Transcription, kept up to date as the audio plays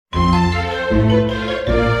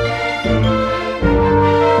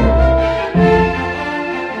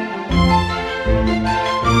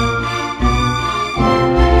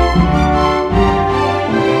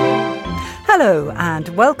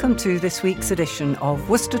welcome to this week's edition of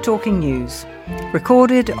Worcester Talking News,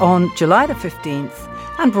 recorded on July the 15th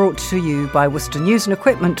and brought to you by Worcester News and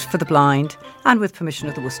Equipment for the Blind and with permission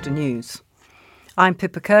of the Worcester News. I'm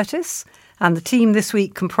Pippa Curtis, and the team this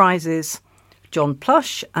week comprises John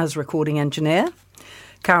Plush as recording engineer,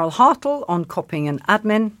 Carol Hartle on copying and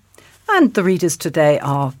admin, and the readers today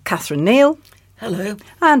are Catherine Neal. Hello.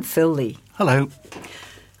 And Phil Lee. Hello.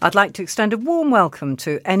 I'd like to extend a warm welcome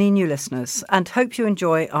to any new listeners and hope you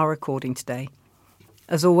enjoy our recording today.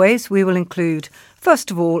 As always, we will include, first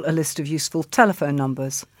of all, a list of useful telephone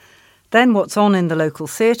numbers, then what's on in the local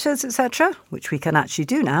theatres, etc., which we can actually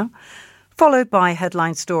do now, followed by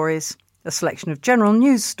headline stories, a selection of general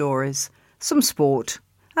news stories, some sport,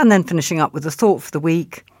 and then finishing up with a thought for the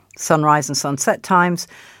week, sunrise and sunset times,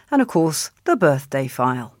 and of course, the birthday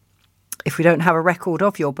file. If we don't have a record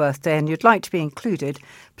of your birthday and you'd like to be included,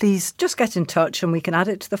 please just get in touch and we can add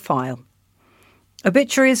it to the file.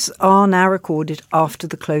 Obituaries are now recorded after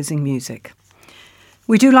the closing music.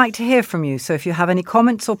 We do like to hear from you, so if you have any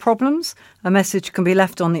comments or problems, a message can be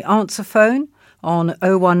left on the answer phone on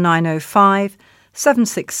 01905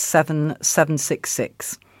 767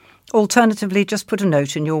 766. Alternatively, just put a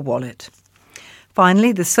note in your wallet.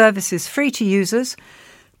 Finally, the service is free to users,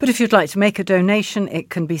 but if you'd like to make a donation, it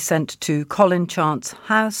can be sent to Colin Chance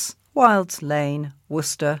House, Wilds Lane,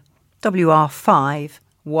 Worcester, WR5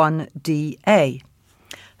 1DA.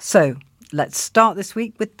 So, let's start this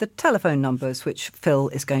week with the telephone numbers, which Phil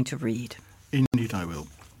is going to read. Indeed, I will.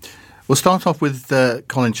 We'll start off with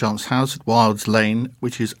Colin Chance House at Wilds Lane,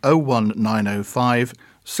 which is 01905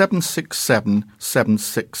 767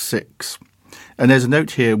 766. And there's a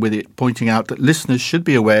note here with it pointing out that listeners should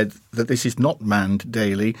be aware that this is not manned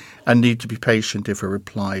daily and need to be patient if a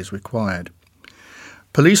reply is required.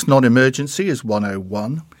 Police non-emergency is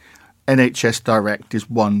 101. NHS Direct is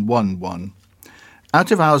 111.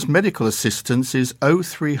 Out-of-hours medical assistance is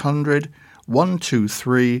 0300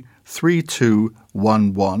 123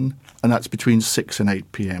 3211, and that's between 6 and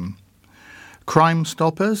 8 p.m. Crime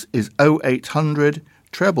Stoppers is 0800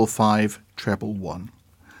 555 111.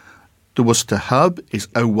 The Worcester Hub is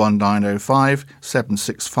 01905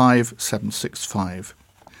 765 765.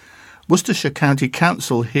 Worcestershire County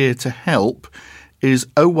Council here to help is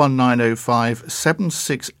 01905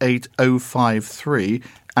 768 053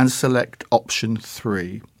 and select option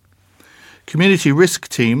 3. Community Risk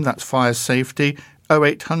Team, that's Fire Safety,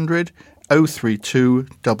 0800 032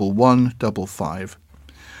 1155.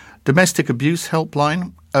 Domestic Abuse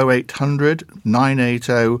Helpline, 0800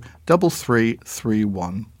 980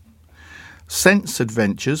 3331. Sense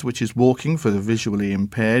Adventures, which is walking for the visually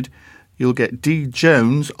impaired, you'll get D.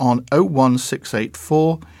 Jones on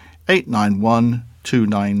 01684 891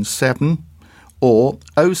 297 or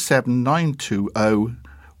 07920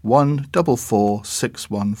 144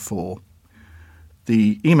 614.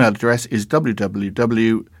 The email address is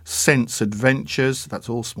www.senseadventures, that's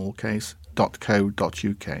all small case,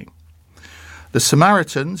 .co.uk. The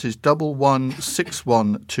Samaritans is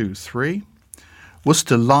 116123.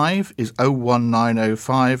 Worcester Live is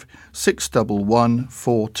 01905 611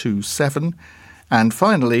 427. And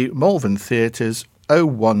finally, Malvern Theatres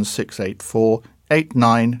 01684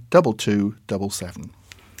 892277.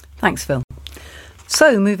 Thanks, Phil.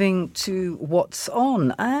 So, moving to what's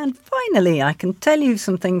on. And finally, I can tell you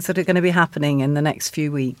some things that are going to be happening in the next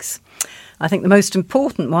few weeks. I think the most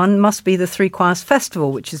important one must be the Three Choirs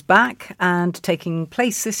Festival, which is back and taking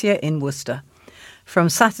place this year in Worcester. From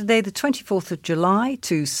Saturday the 24th of July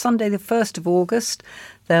to Sunday the 1st of August,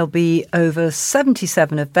 there'll be over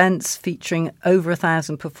 77 events featuring over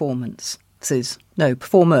 1,000 performers. That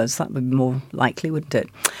would be more likely, wouldn't it?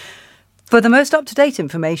 For the most up-to-date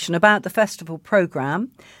information about the festival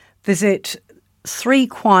programme, visit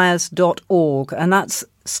threechoirs.org, and that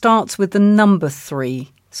starts with the number 3.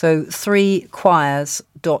 So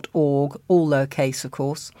threechoirs.org, all lowercase, of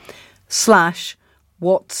course,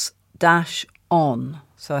 /what's-on.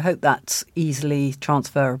 So I hope that's easily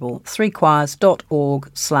transferable.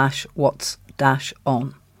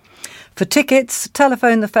 threechoirs.org/what's-on. For tickets,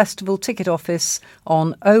 telephone the festival ticket office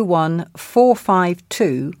on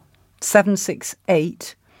 01452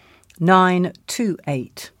 768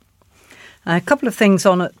 928. A couple of things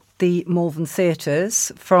on at the Malvern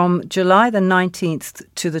Theatres. From July the 19th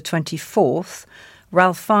to the 24th,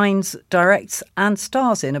 Ralph Fiennes directs and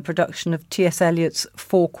stars in a production of T.S. Eliot's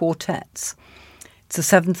Four Quartets. It's a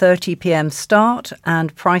 7:30pm start,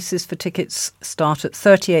 and prices for tickets start at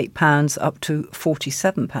 £38 up to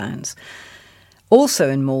 £47. Also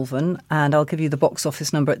in Malvern, and I'll give you the box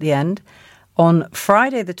office number at the end, on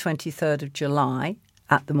Friday the 23rd of July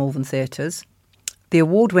at the Malvern Theatres, The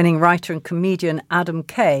award-winning writer and comedian Adam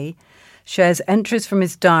Kay shares entries from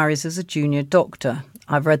his diaries as a junior doctor.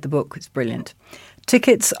 I've read the book, it's brilliant.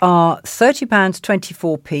 Tickets are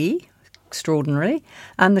 £30.24p, extraordinary,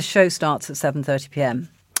 and the show starts at 7:30pm.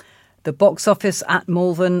 The box office at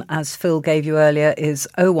Malvern, as Phil gave you earlier, is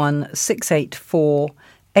 01684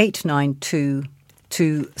 892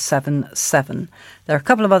 277. There are a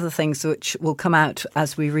couple of other things which will come out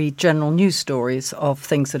as we read general news stories of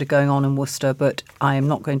things that are going on in Worcester, but I am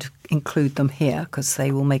not going to include them here because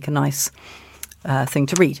they will make a nice thing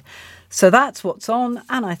to read. So that's what's on,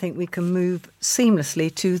 and I think we can move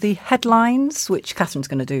seamlessly to the headlines, which Catherine's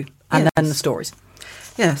going to do, and then the stories.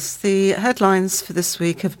 Yes, the headlines for this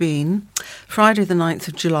week have been Friday the 9th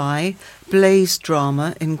of July, Blaze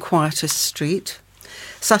drama in Quietus Street.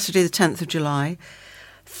 Saturday the 10th of July,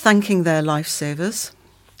 thanking their lifesavers.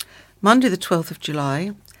 Monday the 12th of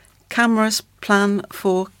July, cameras plan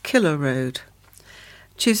for Killer Road.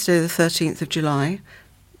 Tuesday the 13th of July,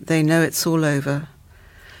 they know it's all over.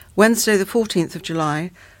 Wednesday the 14th of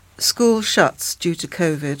July, school shuts due to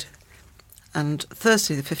COVID. And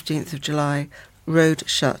Thursday the 15th of July, road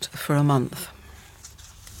shut for a month.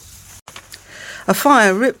 A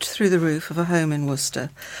fire ripped through the roof of a home in Worcester.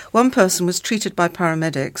 One person was treated by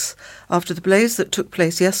paramedics after the blaze that took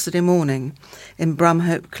place yesterday morning in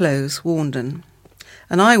Bramhope Close, Warndon.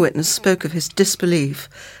 An eyewitness spoke of his disbelief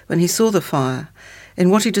when he saw the fire in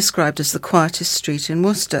what he described as the quietest street in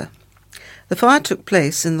Worcester. The fire took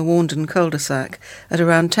place in the Warndon cul-de-sac at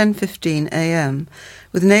around 10:15am,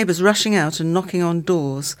 with neighbours rushing out and knocking on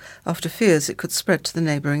doors after fears it could spread to the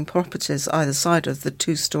neighbouring properties either side of the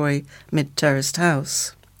two-storey mid-terraced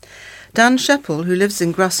house. Dan Sheppel, who lives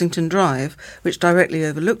in Grassington Drive, which directly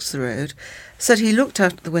overlooks the road, said he looked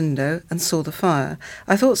out the window and saw the fire.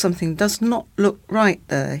 "I thought something does not look right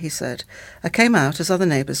there," he said. "I came out as other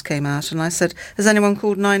neighbours came out and I said, 'Has anyone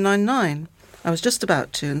called 999?' I was just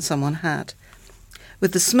about to and someone had.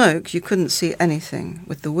 With the smoke, you couldn't see anything.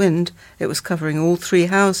 With the wind, it was covering all three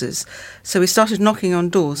houses, so we started knocking on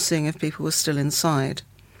doors, seeing if people were still inside.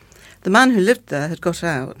 The man who lived there had got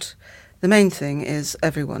out. The main thing is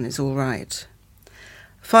everyone is all right."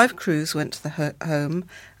 5 crews went to the home,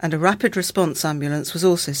 and a rapid response ambulance was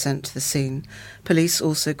also sent to the scene. Police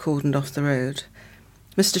also cordoned off the road.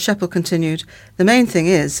 Mr. Sheppel continued, "The main thing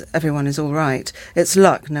is everyone is all right. It's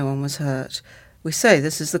luck no one was hurt. We say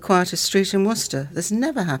this is the quietest street in Worcester. This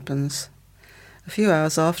never happens." A few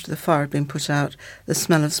hours after the fire had been put out, the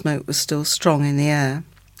smell of smoke was still strong in the air.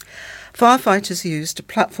 Firefighters used a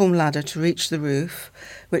platform ladder to reach the roof,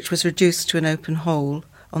 which was reduced to an open hole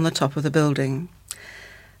on the top of the building.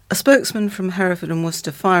 A spokesman from Hereford and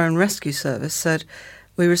Worcester Fire and Rescue Service said,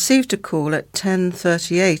 "We received a call at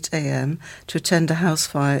 10:38am to attend a house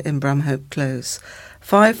fire in Bramhope Close.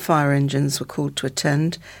 5 fire engines were called to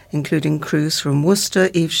attend, including crews from Worcester,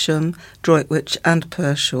 Evesham, Droitwich and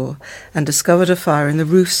Pershore, and discovered a fire in the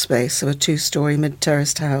roof space of a 2-storey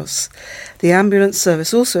mid-terraced house. The ambulance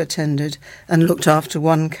service also attended and looked after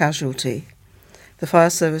 1 casualty. The fire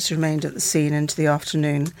service remained at the scene into the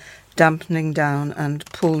afternoon, dampening down and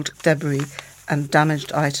pulled debris and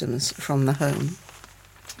damaged items from the home."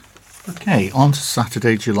 Okay, on to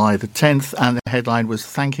Saturday, July the 10th, and the headline was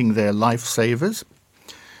thanking their lifesavers.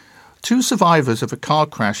 2 survivors of a car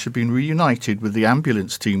crash have been reunited with the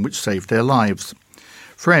ambulance team which saved their lives.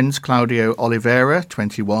 Friends Claudio Oliveira,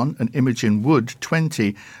 21, and Imogen Wood,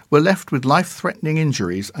 20, were left with life-threatening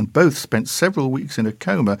injuries and both spent several weeks in a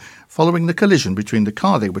coma following the collision between the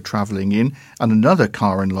car they were travelling in and another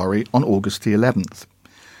car and lorry on August the 11th.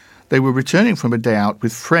 They were returning from a day out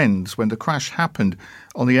with friends when the crash happened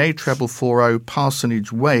on the A440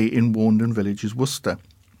 Parsonage Way in Warndon Villages, Worcester.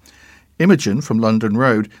 Imogen, from London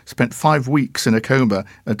Road, spent 5 weeks in a coma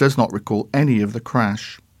and does not recall any of the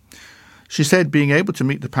crash. She said being able to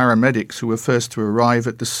meet the paramedics who were first to arrive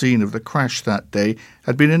at the scene of the crash that day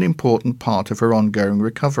had been an important part of her ongoing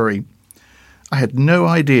recovery. "I had no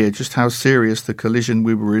idea just how serious the collision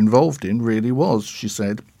we were involved in really was," she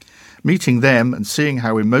said. "Meeting them and seeing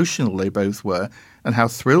how emotional they both were and how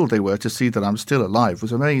thrilled they were to see that I'm still alive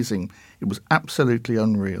was amazing. It was absolutely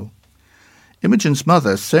unreal." Imogen's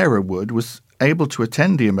mother, Sarah Wood, was able to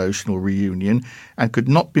attend the emotional reunion and could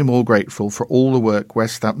not be more grateful for all the work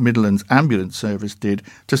West Midlands Ambulance Service did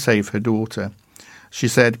to save her daughter. She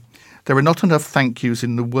said, "There are not enough thank yous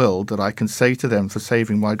in the world that I can say to them for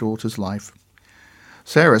saving my daughter's life."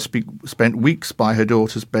 Sarah spent weeks by her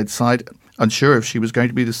daughter's bedside, unsure if she was going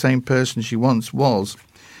to be the same person she once was.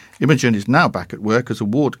 Imogen is now back at work as a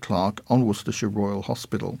ward clerk on Worcestershire Royal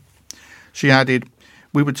Hospital. She added,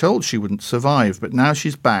 "We were told she wouldn't survive, but now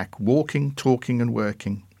she's back, walking, talking and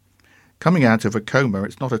working." Coming out of a coma,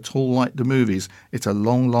 it's not at all like the movies. It's a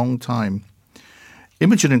long, long time.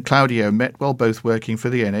 Imogen and Claudio met while both working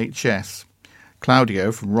for the NHS.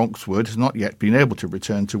 Claudio from Ronkswood has not yet been able to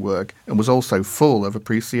return to work and was also full of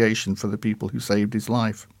appreciation for the people who saved his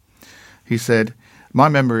life. He said, "My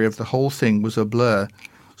memory of the whole thing was a blur,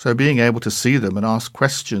 so being able to see them and ask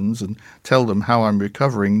questions and tell them how I'm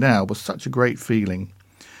recovering now was such a great feeling."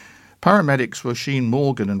 Paramedics Roisin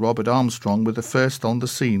Morgan and Robert Armstrong were the first on the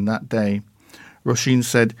scene that day. Roisin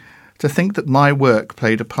said, "To think that my work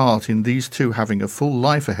played a part in these two having a full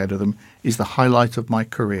life ahead of them is the highlight of my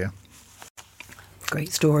career."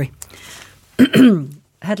 Great story.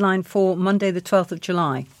 Headline for Monday the 12th of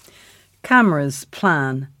July. Cameras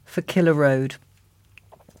plan for Killer Road.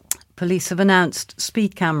 Police have announced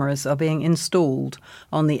speed cameras are being installed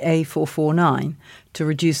on the A449 to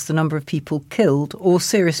reduce the number of people killed or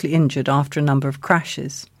seriously injured after a number of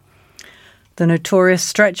crashes. The notorious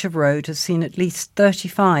stretch of road has seen at least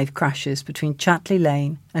 35 crashes between Chatley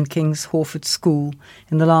Lane and King's Horford School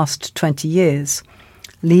in the last 20 years,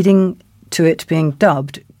 leading to it being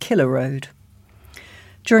dubbed Killer Road.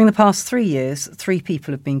 During the past 3 years, 3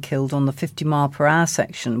 people have been killed on the 50-mile-per-hour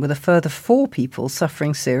section, with a further 4 people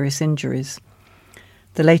suffering serious injuries.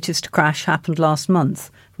 The latest crash happened last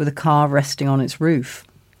month, with a car resting on its roof.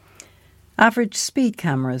 Average speed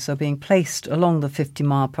cameras are being placed along the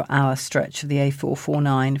 50-mile-per-hour stretch of the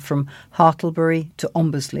A449 from Hartlebury to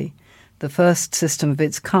Ombersley, the first system of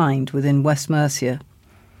its kind within West Mercia.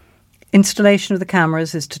 Installation of the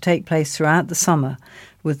cameras is to take place throughout the summer,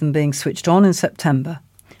 with them being switched on in September,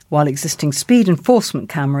 while existing speed enforcement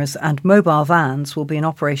cameras and mobile vans will be in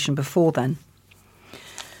operation before then.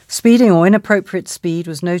 Speeding or inappropriate speed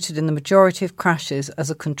was noted in the majority of crashes as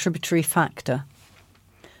a contributory factor.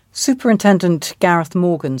 Superintendent Gareth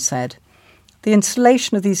Morgan said, "The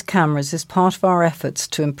installation of these cameras is part of our efforts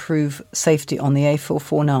to improve safety on the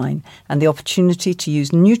A449, and the opportunity to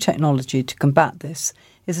use new technology to combat this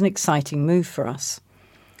is an exciting move for us.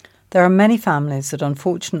 There are many families that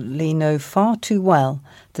unfortunately know far too well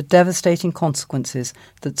the devastating consequences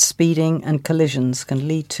that speeding and collisions can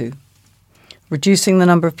lead to. Reducing the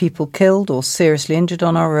number of people killed or seriously injured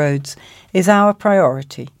on our roads is our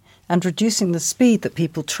priority, and reducing the speed that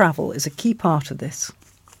people travel is a key part of this."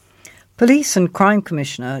 Police and Crime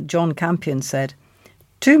Commissioner John Campion said,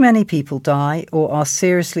 "Too many people die or are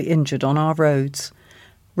seriously injured on our roads.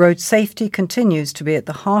 Road safety continues to be at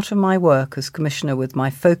the heart of my work as Commissioner, with my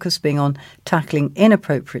focus being on tackling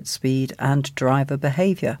inappropriate speed and driver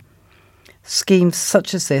behaviour. Schemes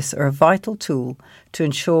such as this are a vital tool to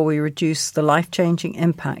ensure we reduce the life-changing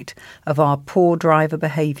impact of our poor driver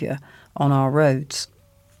behaviour on our roads."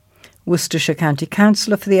 Worcestershire County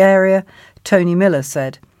Councillor for the area, Tony Miller,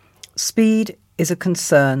 said, "Speed is a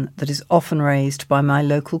concern that is often raised by my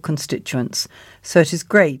local constituents, so it is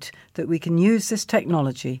great that we can use this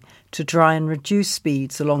technology to try and reduce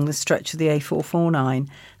speeds along this stretch of the A449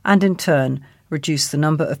 and in turn reduce the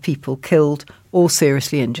number of people killed or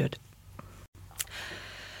seriously injured."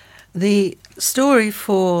 The story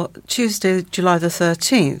for Tuesday, July the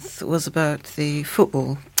 13th was about the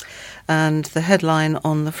football, and the headline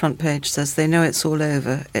on the front page says, "They know it's all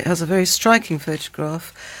over." It has a very striking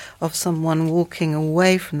photograph of someone walking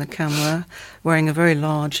away from the camera wearing a very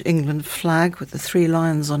large England flag with the 3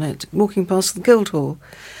 lions on it, walking past the Guildhall.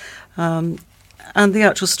 And the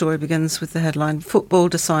actual story begins with the headline, "Football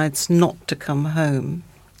decides not to come home."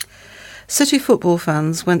 City football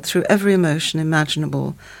fans went through every emotion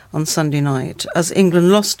imaginable on Sunday night as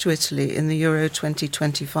England lost to Italy in the Euro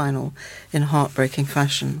 2020 final in heartbreaking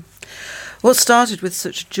fashion. What started with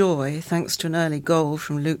such joy, thanks to an early goal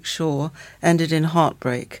from Luke Shaw, ended in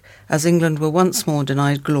heartbreak, as England were once more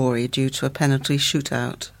denied glory due to a penalty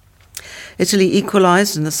shootout. Italy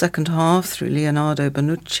equalised in the second half through Leonardo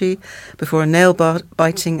Bonucci before a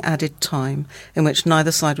nail-biting added time in which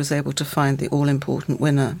neither side was able to find the all-important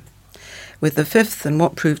winner. With the 5th and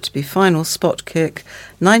what proved to be final spot kick,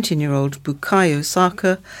 19-year-old Bukayo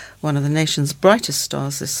Saka, one of the nation's brightest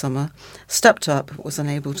stars this summer, stepped up but was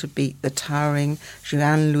unable to beat the towering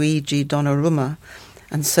Gianluigi Donnarumma,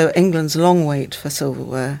 and so England's long wait for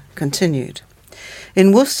silverware continued.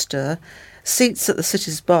 In Worcester, seats at the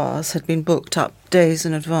city's bars had been booked up days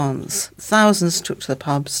in advance. Thousands took to the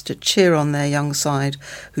pubs to cheer on their young side,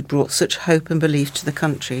 who'd brought such hope and belief to the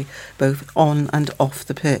country, both on and off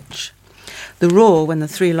the pitch. The roar when the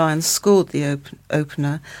 3 Lions scored the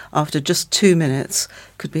opener after just 2 minutes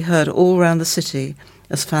could be heard all round the city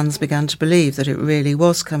as fans began to believe that it really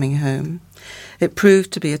was coming home. It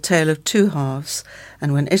proved to be a tale of 2 halves,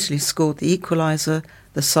 and when Italy scored the equaliser,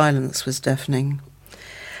 the silence was deafening.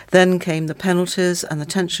 Then came the penalties, and the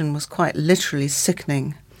tension was quite literally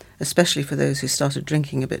sickening, especially for those who started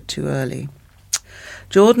drinking a bit too early.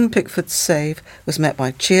 Jordan Pickford's save was met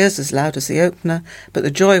by cheers as loud as the opener, but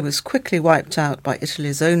the joy was quickly wiped out by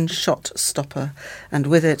Italy's own shot stopper, and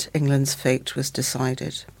with it England's fate was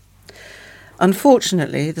decided.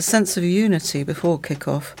 Unfortunately, the sense of unity before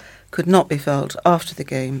kick-off could not be felt after the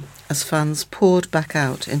game, as fans poured back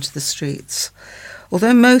out into the streets.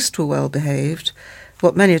 Although most were well behaved,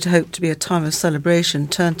 what many had hoped to be a time of celebration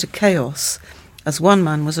turned to chaos, as one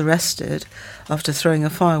man was arrested after throwing a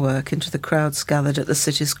firework into the crowds gathered at the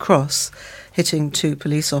city's cross, hitting 2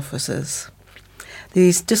 police officers.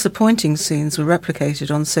 These disappointing scenes were replicated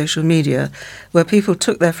on social media, where people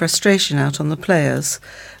took their frustration out on the players,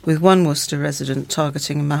 with one Worcester resident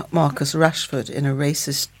targeting Marcus Rashford in a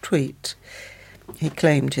racist tweet. He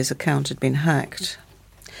claimed his account had been hacked.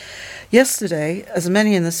 Yesterday, as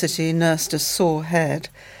many in the city nursed a sore head,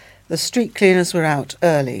 the street cleaners were out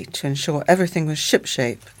early to ensure everything was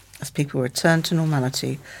shipshape as people returned to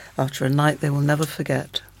normality after a night they will never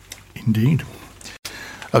forget. Indeed.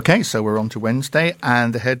 OK, so we're on to Wednesday,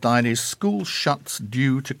 and the headline is School Shuts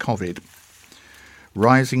Due to COVID.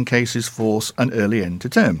 Rising cases force an early end to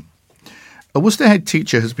term. A Worcester head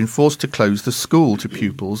teacher has been forced to close the school to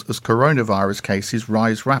pupils as coronavirus cases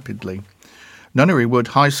rise rapidly. Nunnery Wood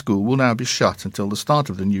High School will now be shut until the start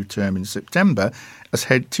of the new term in September, as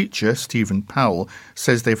head teacher Stephen Powell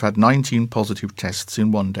says they've had 19 positive tests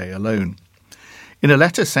in one day alone. In a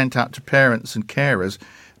letter sent out to parents and carers,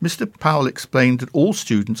 Mr. Powell explained that all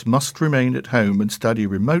students must remain at home and study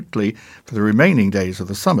remotely for the remaining days of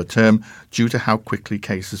the summer term due to how quickly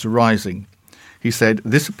cases are rising. He said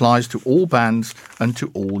this applies to all bands and to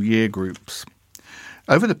all year groups.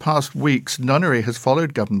 Over the past weeks, Nunnery has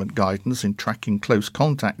followed government guidance in tracking close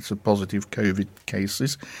contacts of positive COVID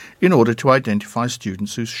cases in order to identify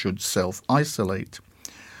students who should self-isolate.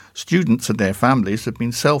 Students and their families have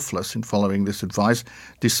been selfless in following this advice,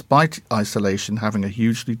 despite isolation having a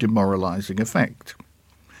hugely demoralising effect.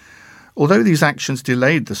 Although these actions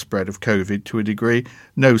delayed the spread of COVID to a degree,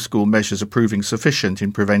 no school measures are proving sufficient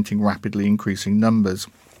in preventing rapidly increasing numbers.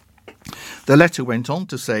 The letter went on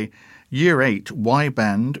to say, Year 8 Y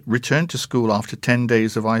Band returned to school after 10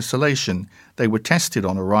 days of isolation. They were tested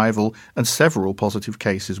on arrival and several positive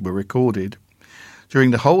cases were recorded.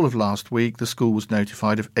 During the whole of last week, the school was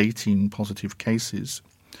notified of 18 positive cases.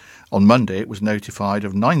 On Monday, it was notified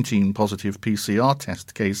of 19 positive PCR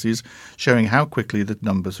test cases, showing how quickly the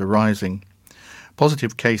numbers are rising.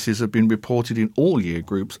 Positive cases have been reported in all year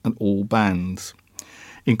groups and all bands.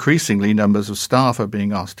 Increasingly, numbers of staff are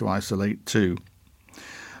being asked to isolate too.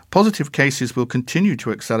 Positive cases will continue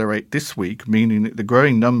to accelerate this week, meaning that the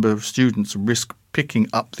growing number of students risk picking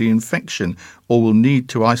up the infection or will need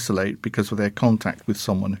to isolate because of their contact with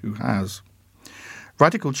someone who has.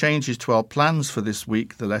 Radical changes to our plans for this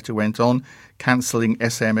week, the letter went on. Cancelling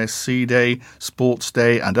SMSC Day, Sports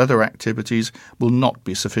Day and other activities will not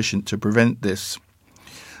be sufficient to prevent this.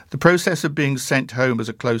 The process of being sent home as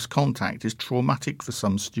a close contact is traumatic for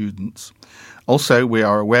some students. Also, we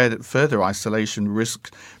are aware that further isolation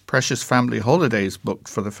risks precious family holidays booked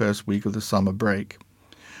for the first week of the summer break.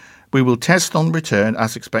 We will test on return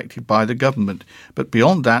as expected by the government, but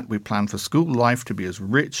beyond that we plan for school life to be as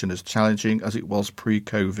rich and as challenging as it was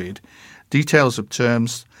pre-COVID. Details of term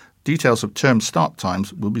start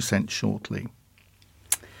times will be sent shortly.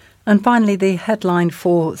 And finally, the headline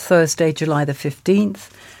for Thursday, July the 15th,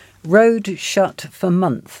 Road shut for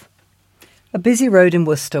month. A busy road in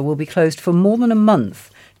Worcester will be closed for more than a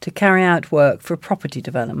month to carry out work for property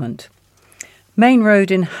development. Main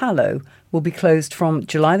Road in Hallow will be closed from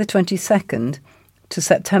July the 22nd to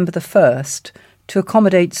September the 1st to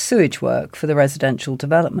accommodate sewage work for the residential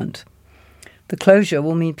development. The closure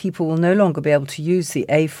will mean people will no longer be able to use the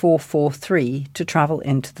A443 to travel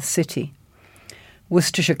into the city.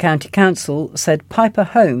 Worcestershire County Council said Piper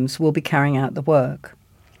Homes will be carrying out the work.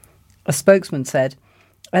 A spokesman said,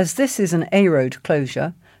 as this is an A-road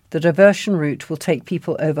closure, the diversion route will take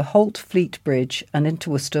people over Holt Fleet Bridge and into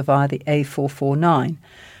Worcester via the A449,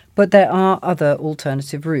 but there are other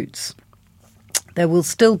alternative routes. There will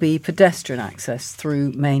still be pedestrian access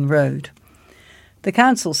through Main Road. The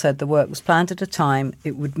council said the work was planned at a time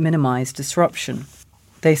it would minimise disruption.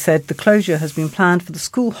 They said the closure has been planned for the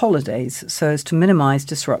school holidays so as to minimise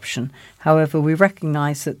disruption. However, we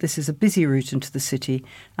recognise that this is a busy route into the city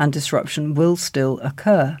and disruption will still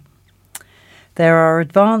occur. There are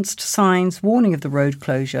advanced signs warning of the road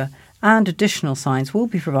closure and additional signs will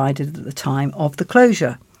be provided at the time of the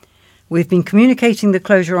closure. We've been communicating the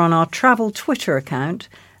closure on our travel Twitter account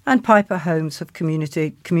and Piper Homes have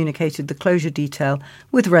communicated the closure detail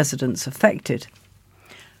with residents affected.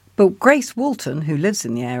 But Grace Walton, who lives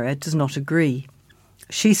in the area, does not agree.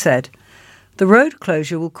 She said, "The road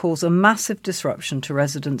closure will cause a massive disruption to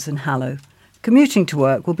residents in Hallow. Commuting to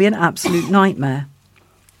work will be an absolute nightmare.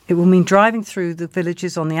 It will mean driving through the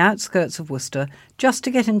villages on the outskirts of Worcester just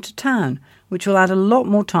to get into town, which will add a lot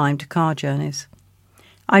more time to car journeys.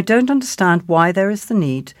 I don't understand why there is the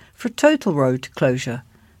need for a total road closure.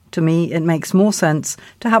 To me, it makes more sense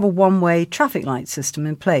to have a one-way traffic light system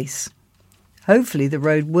in place. Hopefully the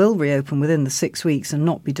road will reopen within the 6 weeks and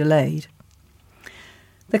not be delayed."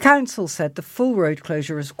 The council said the full road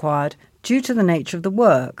closure is required due to the nature of the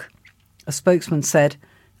work. A spokesman said,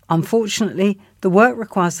 "Unfortunately, the work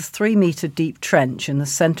requires a 3-metre deep trench in the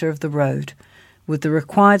centre of the road. With the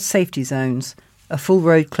required safety zones, a full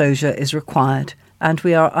road closure is required, and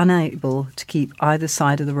we are unable to keep either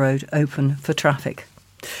side of the road open for traffic."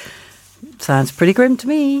 Sounds pretty grim to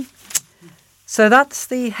me. So that's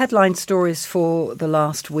the headline stories for the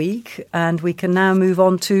last week, and we can now move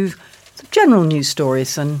on to some general news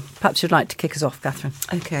stories, and perhaps you'd like to kick us off, Catherine.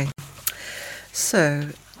 Okay. So,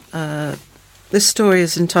 this story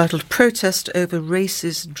is entitled "Protest Over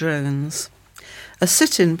Racist Drones." A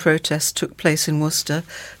sit-in protest took place in Worcester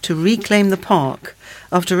to reclaim the park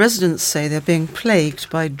after residents say they're being plagued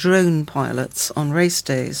by drone pilots on race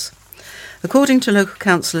days. According to local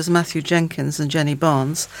councillors Matthew Jenkins and Jenny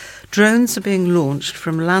Barnes, drones are being launched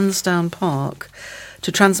from Lansdowne Park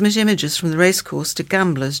to transmit images from the racecourse to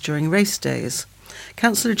gamblers during race days.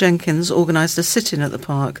 Councillor Jenkins organised a sit-in at the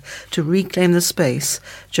park to reclaim the space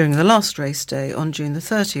during the last race day on June the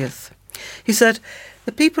 30th. He said,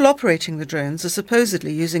 "The people operating the drones are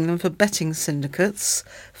supposedly using them for betting syndicates,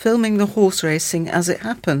 filming the horse racing as it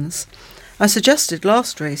happens. I suggested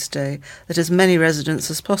last race day that as many residents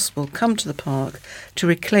as possible come to the park to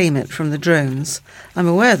reclaim it from the drones. I'm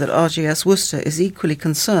aware that RGS Worcester is equally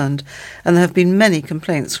concerned, and there have been many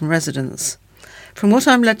complaints from residents. From what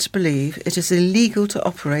I'm led to believe, it is illegal to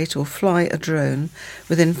operate or fly a drone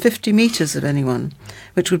within 50 metres of anyone,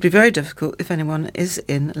 which would be very difficult if anyone is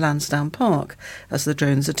in Lansdowne Park, as the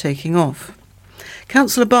drones are taking off."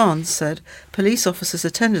 Councillor Barnes said police officers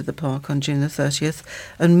attended the park on June the 30th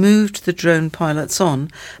and moved the drone pilots on,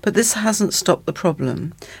 but this hasn't stopped the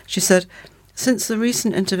problem. She said, "Since the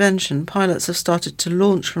recent intervention, pilots have started to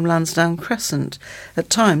launch from Lansdowne Crescent, at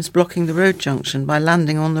times blocking the road junction by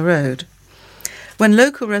landing on the road. When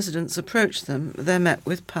local residents approach them, they're met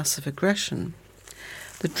with passive aggression.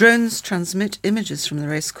 The drones transmit images from the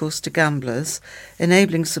racecourse to gamblers,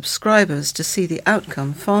 enabling subscribers to see the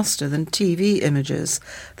outcome faster than TV images,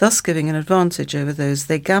 thus giving an advantage over those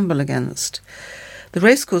they gamble against. The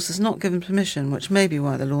racecourse has not given permission, which may be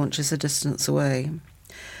why the launch is a distance away.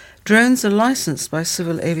 Drones are licensed by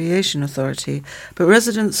Civil Aviation Authority, but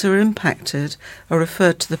residents who are impacted are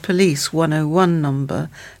referred to the police 101 number,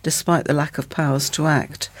 despite the lack of powers to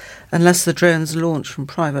act, unless the drones launch from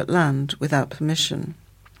private land without permission.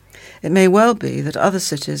 It may well be that other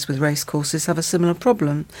cities with racecourses have a similar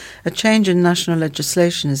problem. A change in national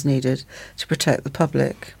legislation is needed to protect the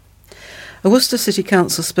public." A Worcester City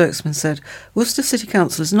Council spokesman said, "Worcester City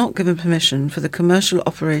Council has not given permission for the commercial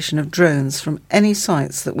operation of drones from any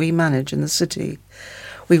sites that we manage in the city.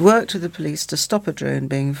 We worked with the police to stop a drone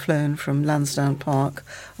being flown from Lansdowne Park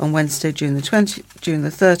on Wednesday, June the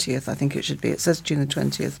 30th. I think it should be. It says June the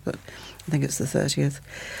 20th, but I think it's the 30th.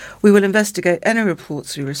 We will investigate any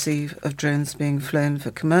reports we receive of drones being flown for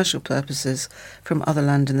commercial purposes from other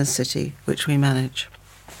land in the city, which we manage."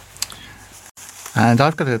 And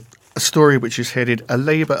I've got a story which is headed "A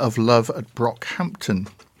Labour of Love at Brockhampton."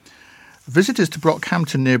 Visitors to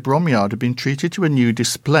Brockhampton near Bromyard have been treated to a new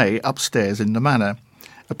display upstairs in the manor,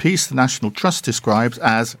 a piece the National Trust describes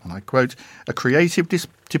as, and I quote, "a creative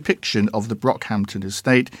depiction of the Brockhampton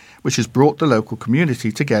estate which has brought the local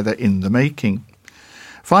community together in the making."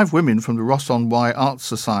 5 women from the Ross-on-Wye Arts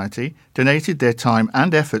Society donated their time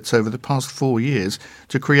and efforts over the past 4 years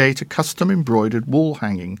to create a custom-embroidered wall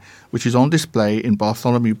hanging, which is on display in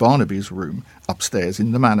Bartholomew Barnaby's room upstairs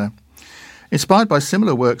in the manor. Inspired by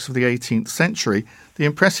similar works of the 18th century, the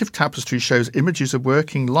impressive tapestry shows images of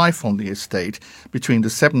working life on the estate between the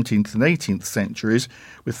 17th and 18th centuries,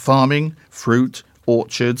 with farming, fruit,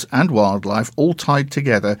 orchards and wildlife all tied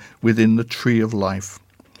together within the tree of life.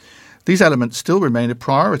 These elements still remain a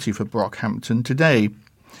priority for Brockhampton today.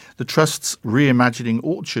 The Trust's Reimagining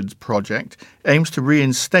Orchards project aims to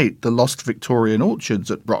reinstate the lost Victorian orchards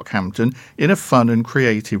at Brockhampton in a fun and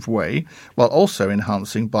creative way, while also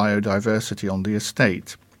enhancing biodiversity on the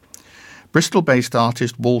estate. Bristol-based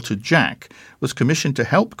artist Walter Jack was commissioned to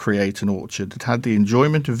help create an orchard that had the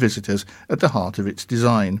enjoyment of visitors at the heart of its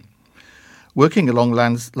design. Working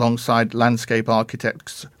alongside landscape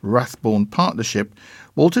architects Rathbone Partnership,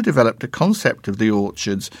 Walter developed a concept of the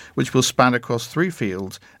orchards which will span across 3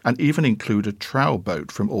 fields and even include a trowel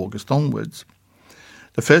boat from August onwards.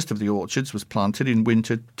 The first of the orchards was planted in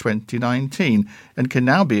winter 2019 and can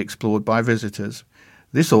now be explored by visitors.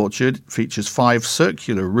 This orchard features 5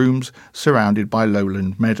 circular rooms surrounded by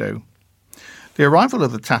lowland meadow. The arrival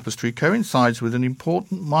of the tapestry coincides with an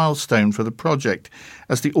important milestone for the project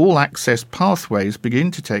as the all-access pathways begin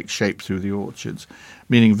to take shape through the orchards,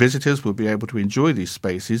 meaning visitors will be able to enjoy these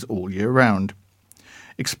spaces all year round.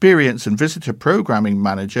 Experience and Visitor Programming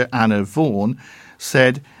Manager Anna Vaughan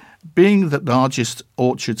said, "Being the largest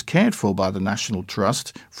orchards cared for by the National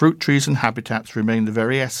Trust, fruit trees and habitats remain the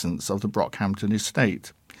very essence of the Brockhampton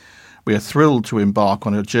estate. We are thrilled to embark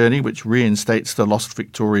on a journey which reinstates the lost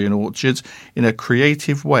Victorian orchards in a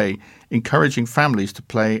creative way, encouraging families to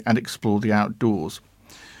play and explore the outdoors.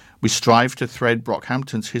 We strive to thread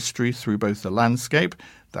Brockhampton's history through both the landscape,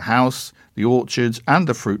 the house, the orchards and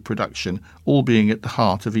the fruit production, all being at the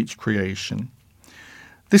heart of each creation."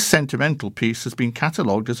 This sentimental piece has been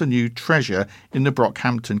catalogued as a new treasure in the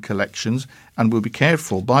Brockhampton collections and will be cared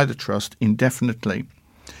for by the Trust indefinitely.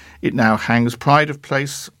 It now hangs pride of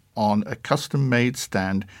place on a custom-made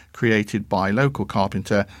stand created by local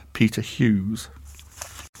carpenter Peter Hughes.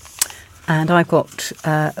 And I've got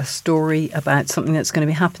a story about something that's going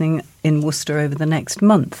to be happening in Worcester over the next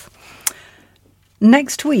month.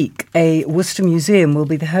 Next week, a Worcester museum will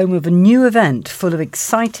be the home of a new event full of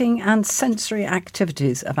exciting and sensory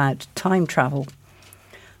activities about time travel.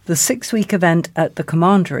 The 6-week event at the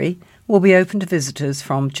Commandery will be open to visitors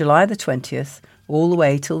from July the 20th all the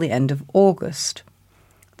way till the end of August.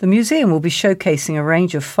 The museum will be showcasing a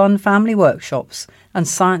range of fun family workshops and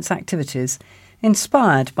science activities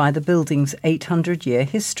inspired by the building's 800-year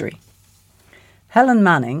history. Helen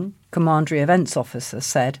Manning, Commandery Events Officer,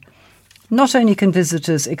 said, "Not only can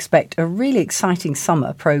visitors expect a really exciting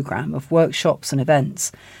summer programme of workshops and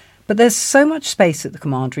events, but there's so much space at the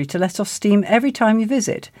Commandery to let off steam every time you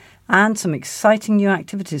visit, and some exciting new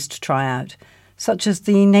activities to try out, such as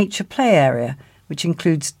the nature play area, which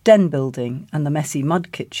includes den building and the messy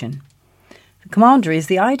mud kitchen. The Commandery is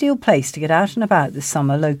the ideal place to get out and about this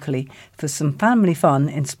summer locally for some family fun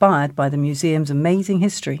inspired by the museum's amazing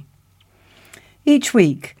history. Each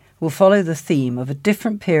week will follow the theme of a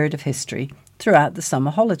different period of history throughout the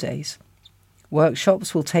summer holidays.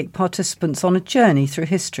 Workshops will take participants on a journey through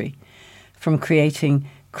history, from creating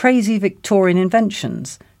crazy Victorian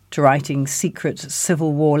inventions to writing secret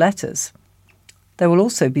Civil War letters. There will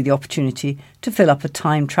also be the opportunity to fill up a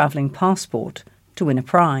time-travelling passport to win a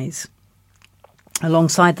prize.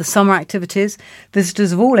 Alongside the summer activities,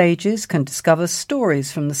 visitors of all ages can discover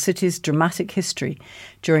stories from the city's dramatic history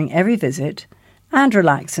during every visit and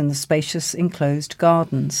relax in the spacious enclosed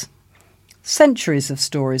gardens. Centuries of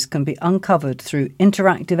stories can be uncovered through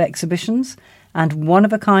interactive exhibitions and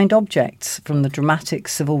one-of-a-kind objects, from the dramatic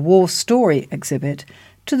Civil War story exhibit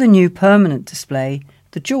to the new permanent display,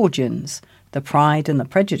 The Georgians, The Pride and the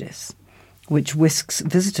Prejudice, which whisks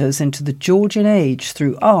visitors into the Georgian age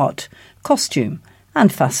through art, costume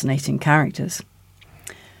and fascinating characters.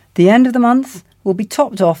 The end of the month will be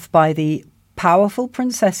topped off by the Powerful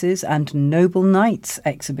Princesses and Noble Knights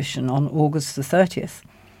exhibition on August the 30th.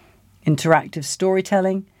 Interactive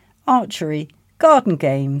storytelling, archery, garden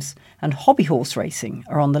games and hobby horse racing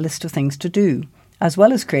are on the list of things to do, as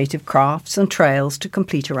well as creative crafts and trails to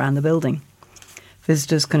complete around the building.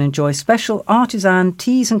 Visitors can enjoy special artisan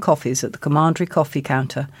teas and coffees at the Commandery coffee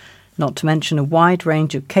counter, not to mention a wide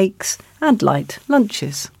range of cakes and light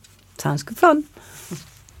lunches. Sounds good fun.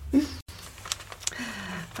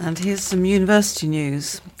 And here's some university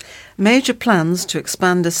news. Major plans to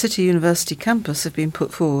expand a city university campus have been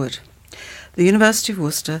put forward. The University of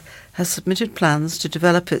Worcester has submitted plans to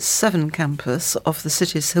develop its Severn campus off the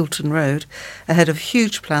city's Hilton Road, ahead of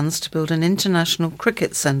huge plans to build an international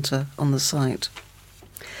cricket centre on the site.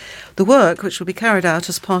 The work, which will be carried out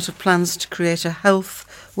as part of plans to create a health,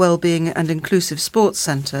 well-being and inclusive sports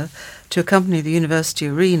centre to accompany the university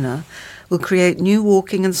arena, will create new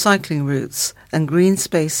walking and cycling routes and green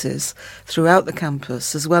spaces throughout the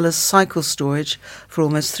campus, as well as cycle storage for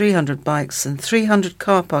almost 300 bikes and 300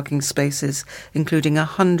 car parking spaces, including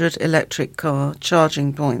 100 electric car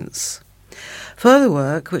charging points. Further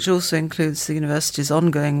work, which also includes the university's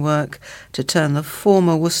ongoing work to turn the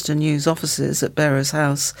former Worcester News offices at Barrows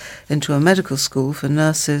House into a medical school for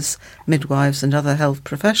nurses, midwives and other health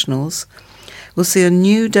professionals, will see a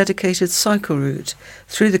new dedicated cycle route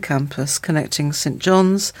through the campus connecting St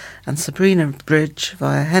John's and Sabrina Bridge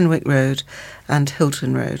via Henwick Road and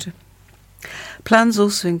Hilton Road. Plans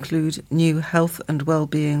also include new health and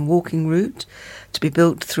wellbeing walking route to be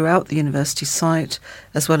built throughout the university site,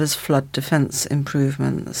 as well as flood defence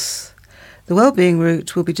improvements. The wellbeing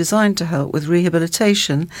route will be designed to help with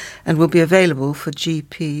rehabilitation and will be available for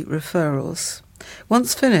GP referrals.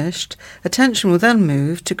 Once finished, attention will then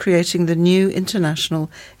move to creating the new International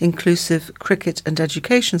Inclusive Cricket and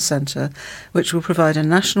Education Centre, which will provide a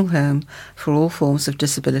national home for all forms of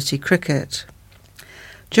disability cricket.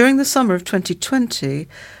 During the summer of 2020,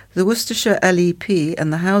 the Worcestershire LEP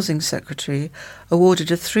and the Housing Secretary awarded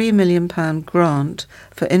a £3 million grant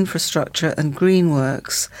for infrastructure and green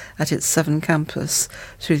works at its Severn campus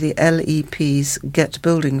through the LEP's Get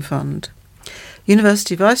Building Fund.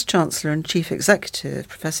 University Vice-Chancellor and Chief Executive,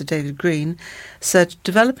 Professor David Green, said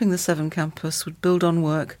developing the Severn campus would build on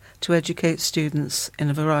work to educate students in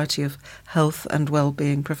a variety of health and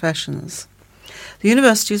well-being professions. The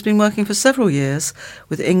university has been working for several years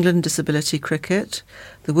with England Disability Cricket,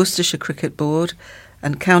 the Worcestershire Cricket Board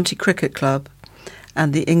and County Cricket Club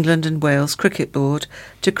and the England and Wales Cricket Board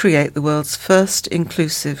to create the world's first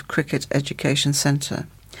inclusive cricket education centre.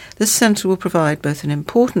 This centre will provide both an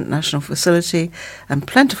important national facility and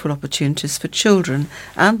plentiful opportunities for children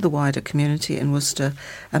and the wider community in Worcester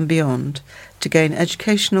and beyond to gain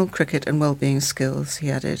educational, cricket and wellbeing skills, he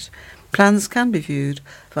added. Plans can be viewed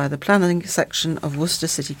via the planning section of Worcester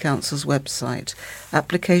City Council's website,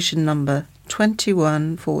 application number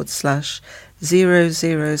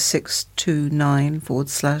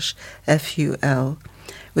 21/00629/FUL,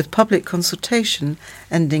 with public consultation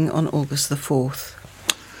ending on August the 4th.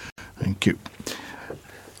 Thank you.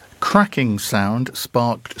 Cracking sound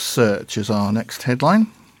sparked search is our next headline.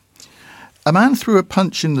 A man threw a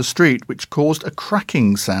punch in the street which caused a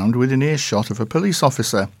cracking sound within earshot of a police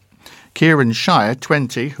officer. Kieran Shire,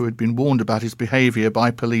 20, who had been warned about his behaviour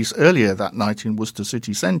by police earlier that night in Worcester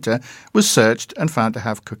city centre, was searched and found to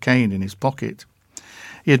have cocaine in his pocket.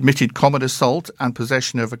 He admitted common assault and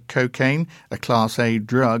possession of a cocaine, a Class A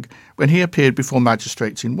drug, when he appeared before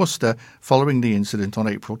magistrates in Worcester following the incident on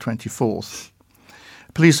April 24th.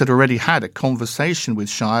 Police had already had a conversation with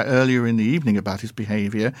Shire earlier in the evening about his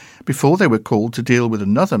behaviour before they were called to deal with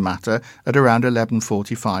another matter at around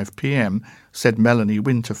 11:45 p.m, said Melanie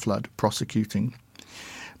Winterflood, prosecuting.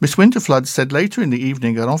 Miss Winterflood said later in the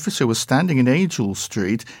evening an officer was standing in Angel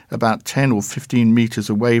Street about 10 or 15 metres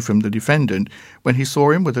away from the defendant when he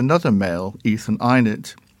saw him with another male, Ethan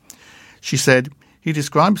Einert. She said, he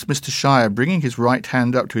describes Mr. Shire bringing his right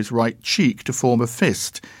hand up to his right cheek to form a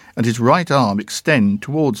fist and his right arm extend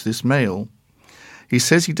towards this male. He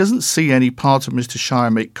says he doesn't see any part of Mr.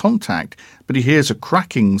 Shire make contact, but he hears a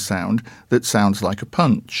cracking sound that sounds like a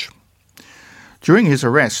punch. During his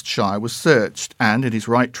arrest, Shire was searched and, in his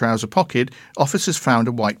right trouser pocket, officers found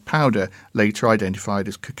a white powder, later identified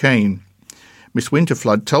as cocaine. Miss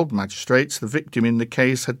Winterflood told magistrates the victim in the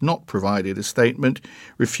case had not provided a statement,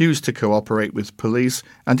 refused to cooperate with police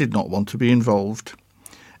and did not want to be involved.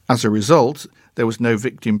 As a result, there was no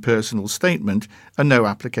victim personal statement and no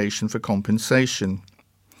application for compensation.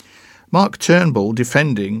 Mark Turnbull,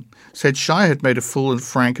 defending, said Shire had made a full and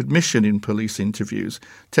frank admission in police interviews,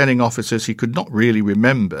 telling officers he could not really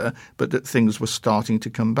remember, but that things were starting to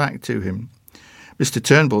come back to him. Mr.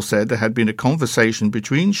 Turnbull said there had been a conversation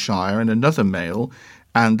between Shire and another male,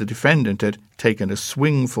 and the defendant had taken a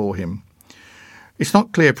swing for him. It's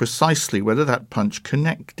not clear precisely whether that punch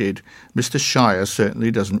connected. Mr. Shire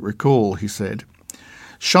certainly doesn't recall, he said.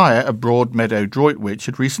 Shire, a Broadmeadow Droitwich,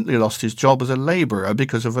 had recently lost his job as a labourer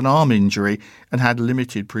because of an arm injury and had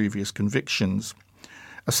limited previous convictions.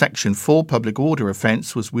 A Section 4 public order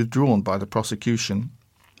offence was withdrawn by the prosecution.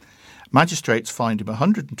 Magistrates fined him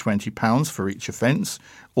 £120 for each offence,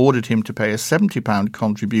 ordered him to pay a £70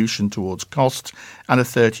 contribution towards costs and a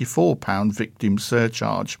 £34 victim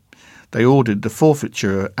surcharge. They ordered the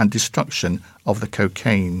forfeiture and destruction of the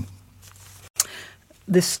cocaine.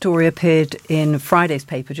 This story appeared in Friday's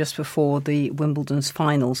paper just before the Wimbledon's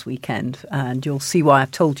finals weekend, and you'll see why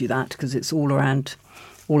I've told you that, because it's all about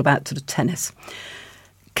sort of tennis.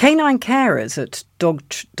 Canine carers at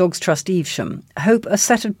Dogs Trust Evesham hope a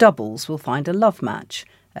set of doubles will find a love match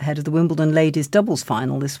ahead of the Wimbledon ladies doubles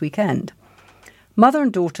final this weekend. Mother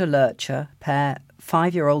and daughter Lurcher, pair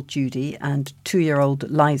 5-year-old Judy and 2-year-old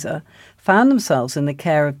Liza, found themselves in the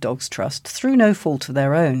care of Dogs Trust through no fault of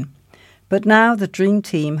their own. But now the dream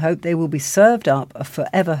team hope they will be served up a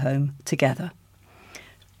forever home together.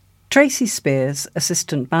 Tracy Spears,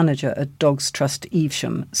 assistant manager at Dogs Trust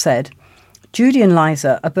Evesham, said, Judy and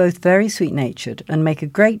Liza are both very sweet-natured and make a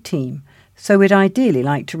great team, so we'd ideally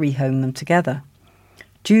like to rehome them together.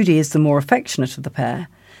 Judy is the more affectionate of the pair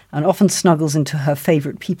and often snuggles into her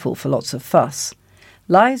favourite people for lots of fuss.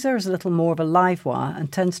 Liza is a little more of a live wire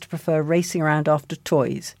and tends to prefer racing around after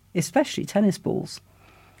toys, especially tennis balls.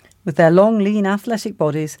 With their long, lean, athletic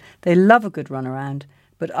bodies, they love a good run around,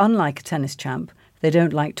 but unlike a tennis champ, they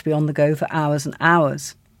don't like to be on the go for hours and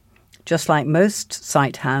hours. Just like most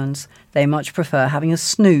sight hounds, they much prefer having a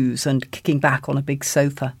snooze and kicking back on a big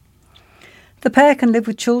sofa. The pair can live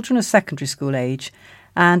with children of secondary school age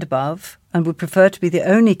and above, and would prefer to be the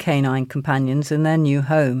only canine companions in their new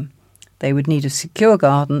home. They would need a secure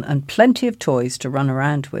garden and plenty of toys to run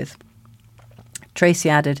around with. Tracy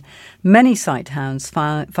added, many sight hounds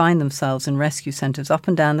find themselves in rescue centres up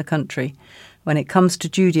and down the country. When it comes to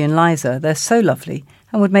Judy and Liza, they're so lovely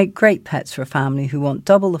and would make great pets for a family who want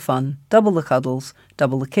double the fun, double the cuddles,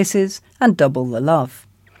 double the kisses and double the love.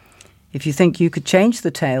 If you think you could change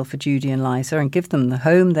the tale for Judy and Liza and give them the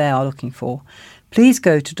home they are looking for, please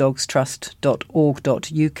go to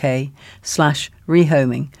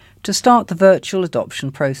dogstrust.org.uk/rehoming to start the virtual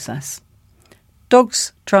adoption process.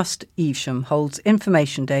 Dogs Trust Evesham holds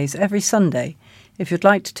information days every Sunday. If you'd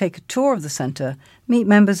like to take a tour of the centre, meet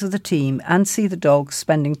members of the team and see the dogs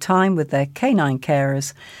spending time with their canine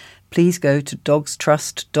carers, please go to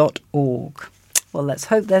dogstrust.org. Well, let's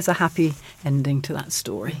hope there's a happy ending to that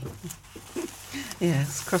story.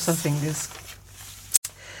 Yes, cross our fingers.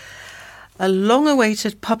 A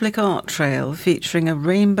long-awaited public art trail featuring a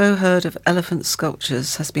rainbow herd of elephant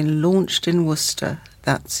sculptures has been launched in Worcester.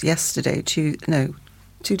 That's 2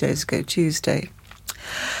 days ago, Tuesday.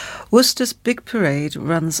 Worcester's Big Parade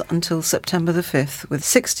runs until September the 5th, with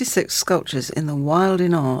 66 sculptures in the Wild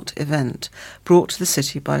in Art event brought to the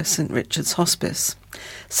city by St Richard's Hospice.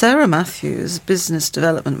 Sarah Matthews, Business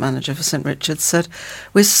Development Manager for St Richard's, said,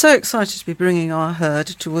 "We're so excited to be bringing our herd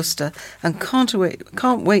to Worcester and can't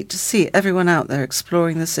wait to see everyone out there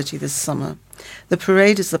exploring the city this summer. The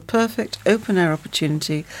parade is the perfect open-air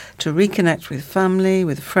opportunity to reconnect with family,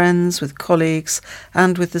 with friends, with colleagues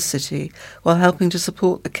and with the city, while helping to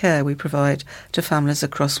support the care we provide to families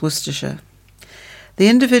across Worcestershire." The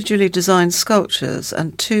individually designed sculptures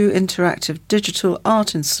and 2 interactive digital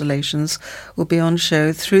art installations will be on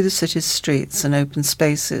show through the city's streets and open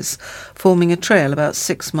spaces, forming a trail about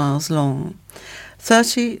 6 miles long.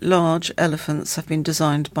 30 large elephants have been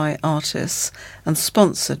designed by artists and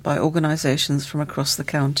sponsored by organisations from across the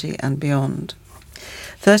county and beyond.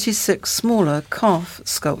 36 smaller calf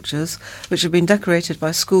sculptures, which have been decorated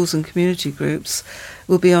by schools and community groups,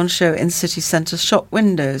 will be on show in city centre shop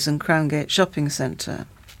windows and Crowngate Shopping Centre.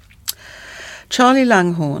 Charlie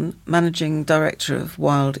Langhorne, Managing Director of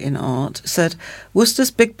Wild in Art, said, "Worcester's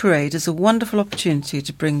Big Parade is a wonderful opportunity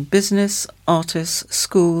to bring business, artists,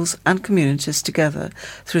 schools and communities together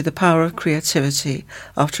through the power of creativity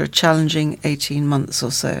after a challenging 18 months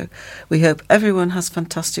or so. We hope everyone has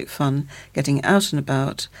fantastic fun getting out and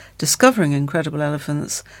about, discovering incredible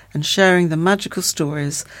elephants and sharing the magical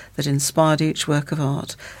stories that inspired each work of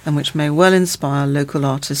art and which may well inspire local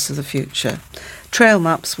artists of the future. Trail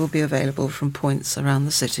maps will be available from points around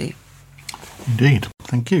the city." Indeed.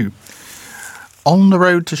 Thank you. On the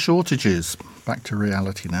road to shortages. Back to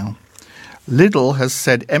reality now. Lidl has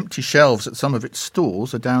said empty shelves at some of its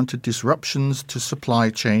stores are down to disruptions to supply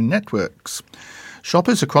chain networks.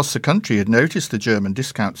 Shoppers across the country had noticed the German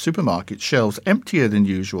discount supermarket shelves emptier than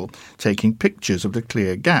usual, taking pictures of the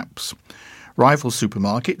clear gaps. Rival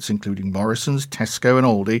supermarkets, including Morrison's, Tesco and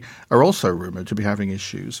Aldi, are also rumoured to be having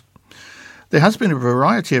issues. There has been a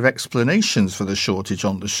variety of explanations for the shortage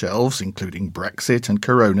on the shelves, including Brexit and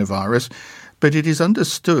coronavirus, but it is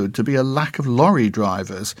understood to be a lack of lorry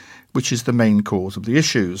drivers, which is the main cause of the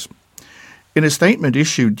issues. In a statement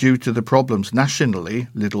issued due to the problems nationally,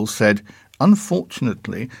 Lidl said,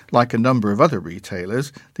 "Unfortunately, like a number of other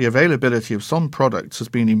retailers, the availability of some products has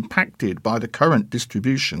been impacted by the current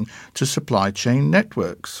distribution to supply chain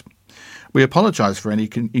networks. We apologise for any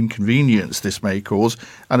inconvenience this may cause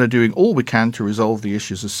and are doing all we can to resolve the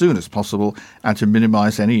issues as soon as possible and to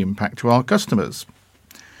minimise any impact to our customers."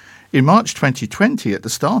 In March 2020, at the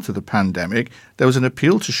start of the pandemic, there was an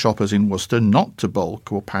appeal to shoppers in Worcester not to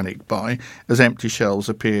bulk or panic buy as empty shelves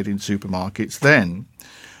appeared in supermarkets then.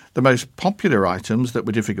 The most popular items that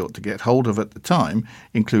were difficult to get hold of at the time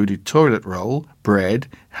included toilet roll, bread,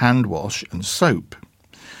 hand wash and soap.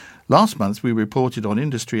 Last month, we reported on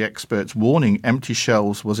industry experts warning empty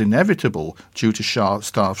shelves was inevitable due to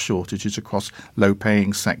staff shortages across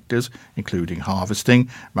low-paying sectors, including harvesting,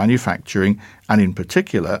 manufacturing, and in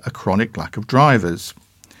particular, a chronic lack of drivers.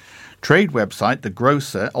 Trade website The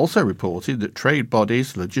Grocer also reported that trade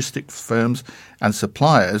bodies, logistics firms and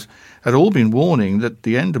suppliers had all been warning that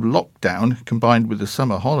the end of lockdown, combined with the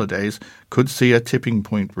summer holidays, could see a tipping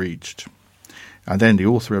point reached. And then the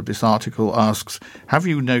author of this article asks, have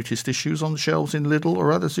you noticed issues on the shelves in Lidl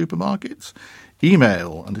or other supermarkets?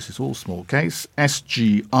 Email, and this is all small case,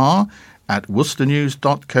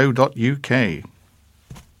 sgr@worcesternews.co.uk.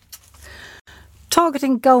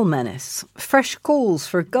 Targeting gull menace. Fresh calls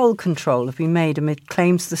for gull control have been made amid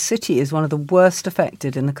claims the city is one of the worst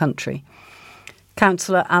affected in the country.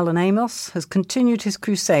 Councillor Alan Amos has continued his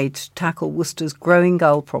crusade to tackle Worcester's growing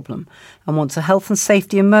gull problem and wants a health and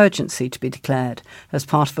safety emergency to be declared as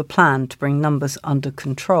part of a plan to bring numbers under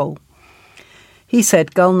control. He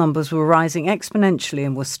said gull numbers were rising exponentially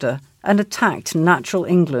in Worcester and attacked Natural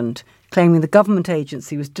England, claiming the government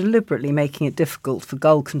agency was deliberately making it difficult for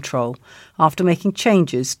gull control after making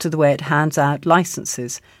changes to the way it hands out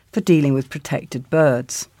licences for dealing with protected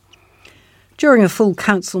birds. During a full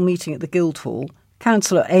council meeting at the Guildhall,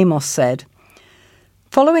 Councillor Amos said,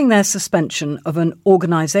 following their suspension of an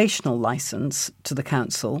organisational licence to the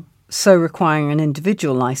council, so requiring an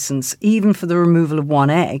individual licence even for the removal of one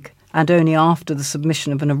egg, and only after the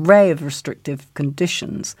submission of an array of restrictive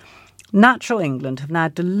conditions, Natural England have now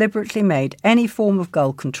deliberately made any form of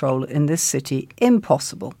gull control in this city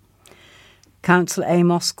impossible. Councillor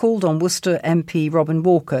Amos called on Worcester MP Robin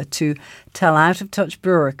Walker to tell out-of-touch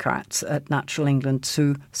bureaucrats at Natural England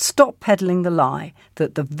to stop peddling the lie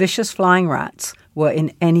that the vicious flying rats were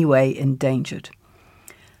in any way endangered.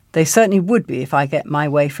 They certainly would be if I get my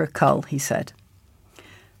way for a cull, he said.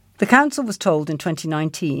 The council was told in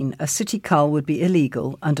 2019 a city cull would be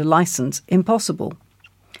illegal and a licence impossible.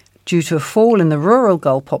 Due to a fall in the rural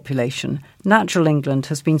gull population, Natural England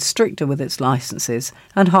has been stricter with its licences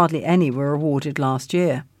and hardly any were awarded last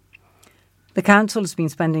year. The council has been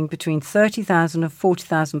spending between £30,000 and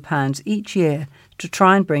 £40,000 each year to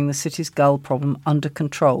try and bring the city's gull problem under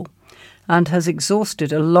control and has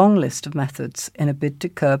exhausted a long list of methods in a bid to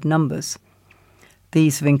curb numbers.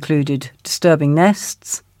 These have included disturbing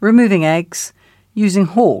nests, removing eggs, using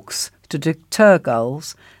hawks to deter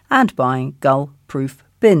gulls and buying gull-proof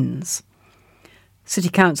bins. City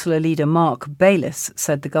Councillor leader Mark Bayliss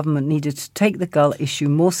said the government needed to take the gull issue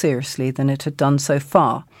more seriously than it had done so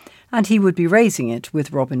far, and he would be raising it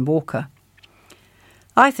with Robin Walker.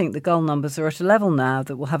 I think the gull numbers are at a level now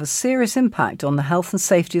that will have a serious impact on the health and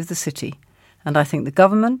safety of the city, and I think the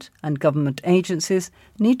government and government agencies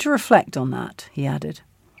need to reflect on that, he added.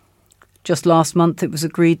 Just last month it was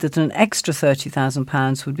agreed that an extra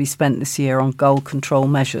 £30,000 would be spent this year on gull control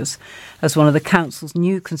measures as one of the council's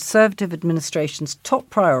new Conservative administration's top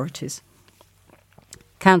priorities.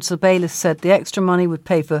 Councillor Bayliss said the extra money would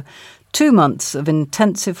pay for 2 months of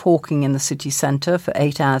intensive hawking in the city centre for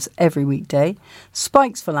 8 hours every weekday,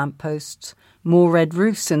 spikes for lampposts, more red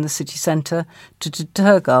roofs in the city centre to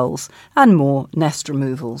deter gulls and more nest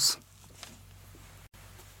removals.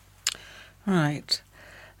 Right.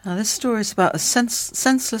 Now, this story is about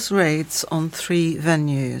senseless raids on 3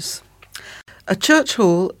 venues. A church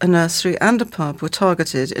hall, a nursery and a pub were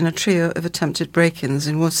targeted in a trio of attempted break-ins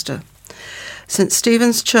in Worcester. St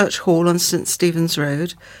Stephen's Church Hall on St Stephen's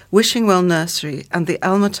Road, Wishingwell Nursery and the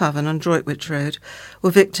Alma Tavern on Droitwich Road were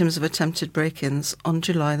victims of attempted break-ins on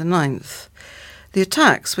July the 9th. The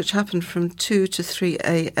attacks, which happened from 2 to 3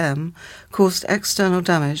 a.m, caused external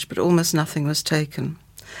damage, but almost nothing was taken.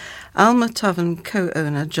 Alma Tavern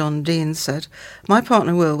co-owner John Dean said, "My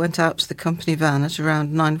partner Will went out to the company van at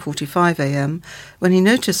around 9:45 a.m. when he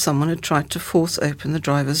noticed someone had tried to force open the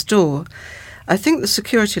driver's door. I think the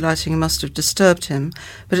security lighting must have disturbed him,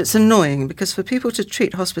 but it's annoying because for people to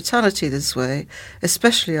treat hospitality this way,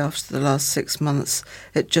 especially after the last 6 months,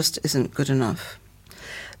 it just isn't good enough."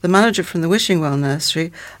 The manager from the Wishingwell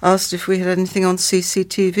Nursery asked if we had anything on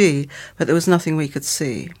CCTV, but there was nothing we could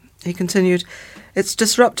see. He continued, "It's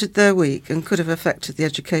disrupted their week and could have affected the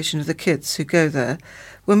education of the kids who go there.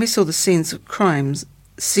 When we saw the scenes of crimes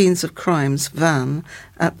van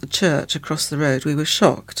at the church across the road, we were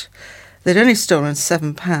shocked. They'd only stolen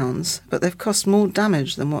 £7, but they've cost more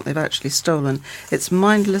damage than what they've actually stolen. It's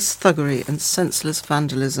mindless thuggery and senseless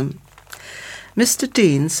vandalism." Mr.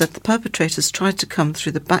 Dean said the perpetrators tried to come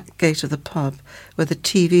through the back gate of the pub, where the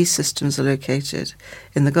TV systems are located,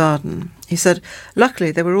 in the garden. He said,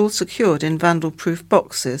 "Luckily they were all secured in vandal-proof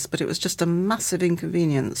boxes, but it was just a massive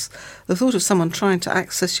inconvenience. The thought of someone trying to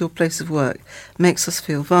access your place of work makes us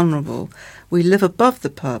feel vulnerable. We live above the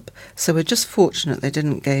pub, so we're just fortunate they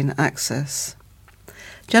didn't gain access."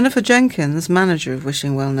 Jennifer Jenkins, manager of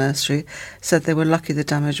Wishingwell Nursery, said they were lucky the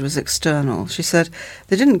damage was external. She said,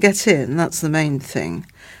 "They didn't get in, that's the main thing.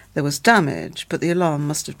 There was damage, but the alarm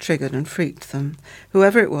must have triggered and freaked them.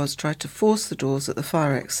 Whoever it was tried to force the doors at the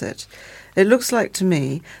fire exit. It looks like to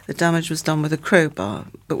me the damage was done with a crowbar,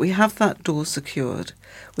 but we have that door secured.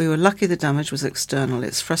 We were lucky the damage was external.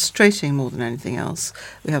 It's frustrating more than anything else.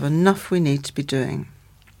 We have enough we need to be doing.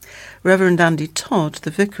 Reverend Andy Todd, the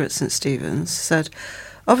vicar at St Stephen's, said,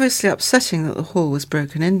 obviously upsetting that the hall was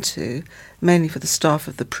broken into, mainly for the staff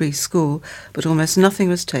of the preschool, but almost nothing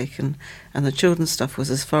was taken, and the children's stuff was,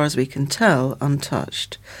 as far as we can tell,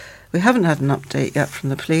 untouched. We haven't had an update yet from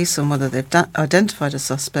the police on whether they've identified a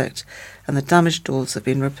suspect, and the damaged doors have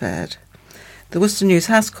been repaired. The Worcester News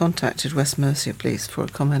has contacted West Mercia Police for a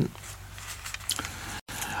comment.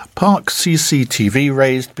 Park CCTV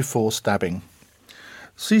raised before stabbing.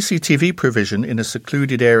 CCTV provision in a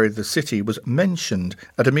secluded area of the city was mentioned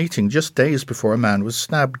at a meeting just days before a man was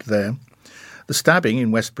stabbed there. The stabbing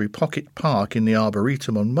in Westbury Pocket Park in the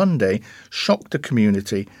Arboretum on Monday shocked the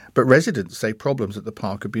community, but residents say problems at the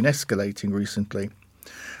park have been escalating recently.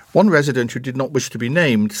 One resident who did not wish to be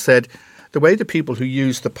named said, "The way the people who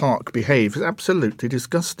use the park behave is absolutely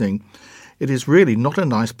disgusting. It is really not a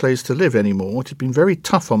nice place to live anymore. It has been very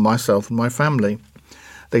tough on myself and my family.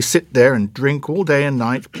 They sit there and drink all day and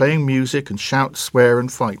night, playing music and shout, swear and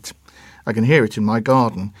fight. I can hear it in my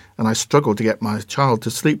garden, and I struggle to get my child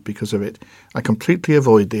to sleep because of it. I completely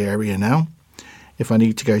avoid the area now. If I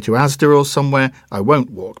need to go to Asda or somewhere, I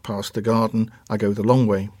won't walk past the garden. I go the long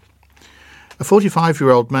way." A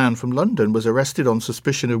 45-year-old man from London was arrested on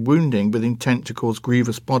suspicion of wounding with intent to cause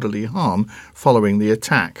grievous bodily harm following the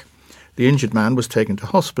attack. The injured man was taken to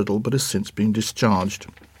hospital but has since been discharged.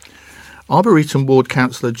 Arboretum Ward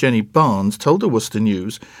Councillor Jenny Barnes told the Worcester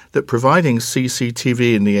News that providing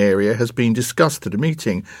CCTV in the area has been discussed at a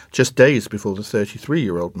meeting just days before the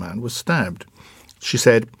 33-year-old man was stabbed. She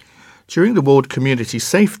said, "During the ward community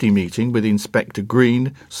safety meeting with Inspector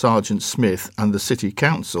Green, Sergeant Smith and the City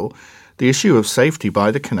Council, the issue of safety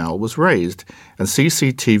by the canal was raised, and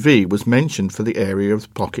CCTV was mentioned for the area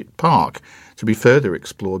of Pocket Park, to be further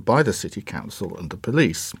explored by the City Council and the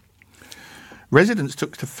police." Residents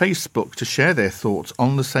took to Facebook to share their thoughts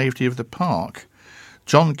on the safety of the park.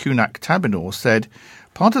 John Kunak-Tabinor said,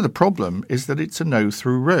 "Part of the problem is that it's a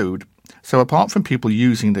no-through road, so apart from people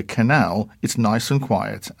using the canal, it's nice and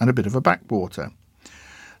quiet and a bit of a backwater.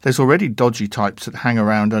 There's already dodgy types that hang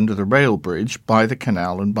around under the rail bridge, by the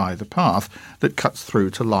canal and by the path that cuts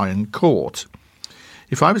through to Lion Court.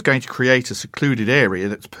 If I was going to create a secluded area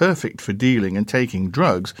that's perfect for dealing and taking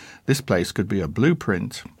drugs, this place could be a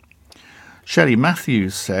blueprint." Shelley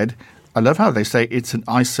Matthews said, "I love how they say it's an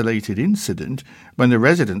isolated incident when the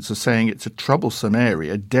residents are saying it's a troublesome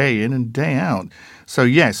area day in and day out. So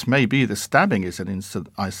yes, maybe the stabbing is an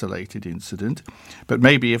isolated incident, but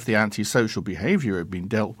maybe if the antisocial behaviour had been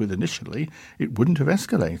dealt with initially, it wouldn't have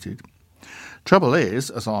escalated. Trouble is,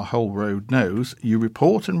 as our whole road knows, you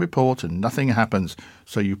report and nothing happens,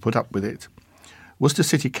 so you put up with it." Worcester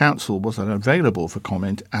City Council was unavailable for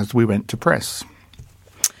comment as we went to press.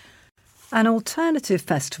 An alternative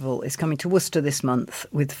festival is coming to Worcester this month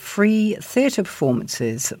with free theatre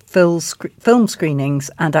performances, film screenings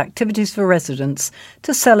and activities for residents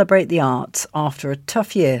to celebrate the arts after a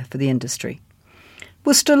tough year for the industry.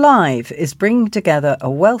 Worcester Live is bringing together a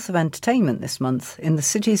wealth of entertainment this month in the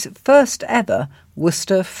city's first ever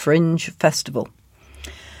Worcester Fringe Festival.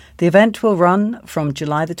 The event will run from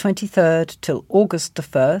July the 23rd till August the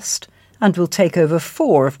 1st and will take over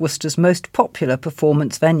 4 of Worcester's most popular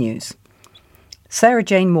performance venues. Sarah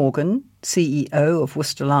Jane Morgan, CEO of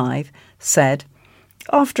Worcester Live, said,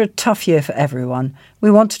 "After a tough year for everyone,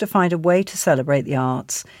 we wanted to find a way to celebrate the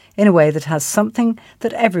arts in a way that has something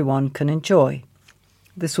that everyone can enjoy.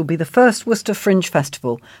 This will be the first Worcester Fringe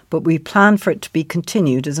Festival, but we plan for it to be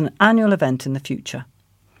continued as an annual event in the future.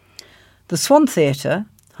 The Swan Theatre,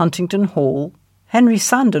 Huntington Hall, Henry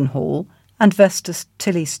Sandon Hall and Vestas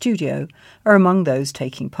Tilly Studio are among those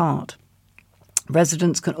taking part.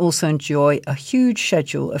 Residents can also enjoy a huge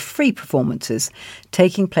schedule of free performances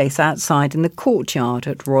taking place outside in the courtyard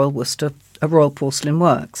at Royal Porcelain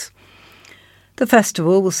Works. The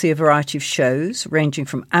festival will see a variety of shows ranging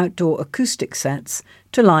from outdoor acoustic sets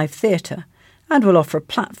to live theatre and will offer a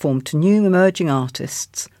platform to new emerging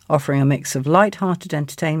artists, offering a mix of light-hearted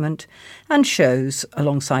entertainment and shows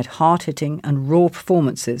alongside hard-hitting and raw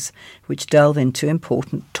performances which delve into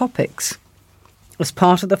important topics. As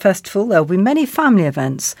part of the festival, there will be many family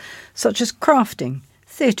events, such as crafting,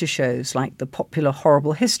 theatre shows like the popular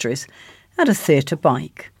Horrible Histories, and a theatre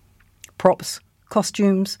bike. Props,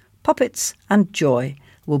 costumes, puppets and joy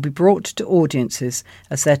will be brought to audiences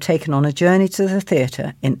as they're taken on a journey to the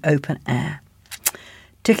theatre in open air.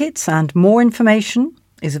 Tickets and more information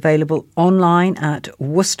is available online at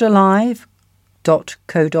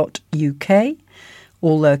worcesterlive.co.uk,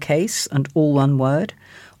 all lowercase and all one word,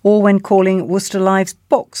 or when calling Worcester Live's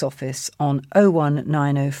box office on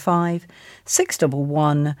 01905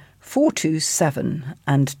 611 427.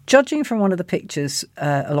 And judging from one of the pictures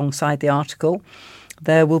alongside the article,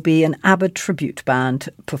 there will be an ABBA tribute band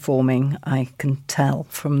performing, I can tell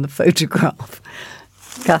from the photograph.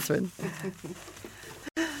 Catherine.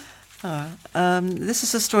 This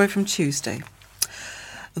is a story from Tuesday.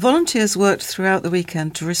 Volunteers worked throughout the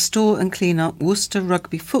weekend to restore and clean up Worcester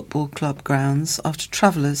Rugby Football Club grounds after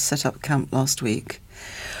travellers set up camp last week.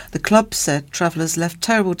 The club said travellers left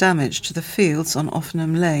terrible damage to the fields on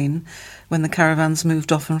Offenham Lane when the caravans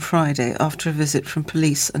moved off on Friday after a visit from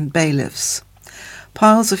police and bailiffs.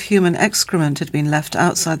 Piles of human excrement had been left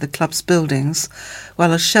outside the club's buildings,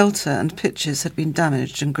 while a shelter and pitches had been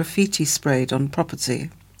damaged and graffiti sprayed on property.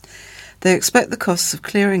 They expect the costs of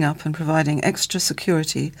clearing up and providing extra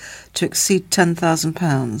security to exceed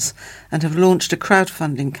 £10,000 and have launched a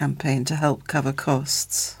crowdfunding campaign to help cover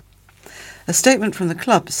costs. A statement from the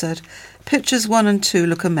club said, "Pitches 1 and 2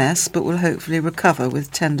 look a mess but will hopefully recover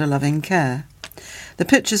with tender loving care. The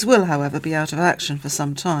pitches will, however, be out of action for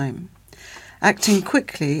some time. Acting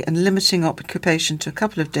quickly and limiting occupation to a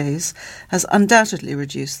couple of days has undoubtedly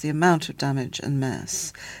reduced the amount of damage and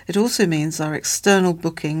mess. It also means our external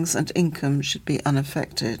bookings and income should be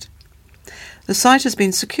unaffected." The site has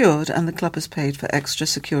been secured and the club has paid for extra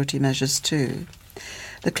security measures too.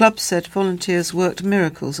 The club said volunteers worked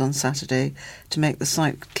miracles on Saturday to make the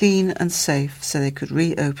site clean and safe so they could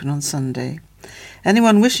reopen on Sunday.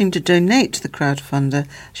 Anyone wishing to donate to the crowdfunder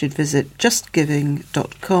should visit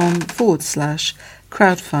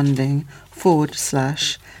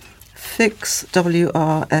justgiving.com/crowdfunding/fix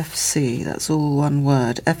WRFC. That's all one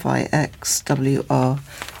word, FIXWRFC.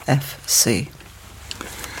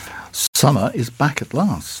 Summer is back at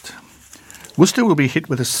last. Worcester will be hit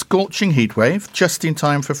with a scorching heatwave just in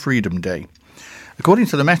time for Freedom Day. According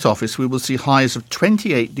to the Met Office, we will see highs of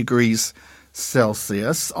 28 degrees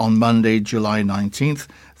Celsius on Monday, July 19th,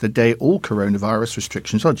 the day all coronavirus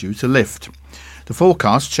restrictions are due to lift. The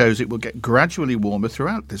forecast shows it will get gradually warmer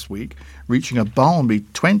throughout this week, reaching a balmy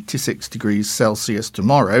 26 degrees Celsius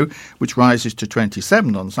tomorrow, which rises to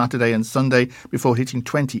 27 on Saturday and Sunday before hitting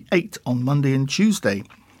 28 on Monday and Tuesday.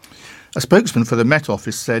 A spokesman for the Met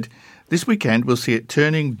Office said, "This weekend we'll see it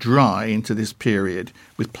turning dry into this period,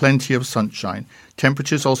 with plenty of sunshine.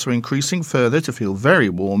 Temperatures also increasing further to feel very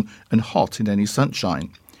warm and hot in any sunshine.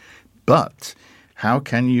 But how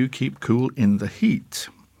can you keep cool in the heat?"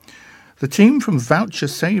 The team from Voucher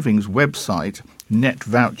Savings website,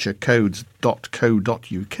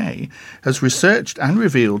 netvouchercodes.co.uk, has researched and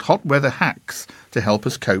revealed hot weather hacks to help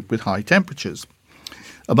us cope with high temperatures.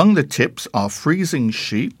 Among the tips are freezing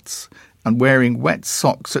sheets and wearing wet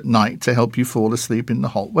socks at night to help you fall asleep in the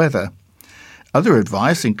hot weather. Other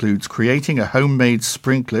advice includes creating a homemade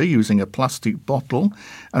sprinkler using a plastic bottle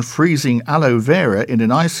and freezing aloe vera in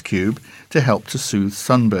an ice cube to help to soothe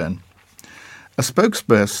sunburn. A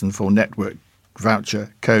spokesperson for Network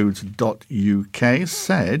vouchercodes.uk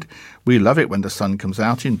said, "We love it when the sun comes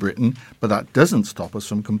out in Britain, but that doesn't stop us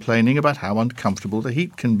from complaining about how uncomfortable the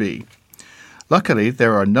heat can be. Luckily,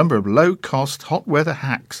 there are a number of low-cost hot weather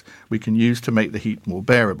hacks we can use to make the heat more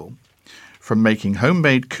bearable. From making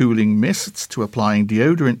homemade cooling mists to applying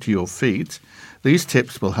deodorant to your feet, these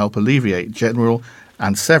tips will help alleviate general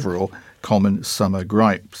and several common summer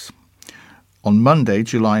gripes." On Monday,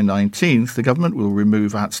 July 19th, the government will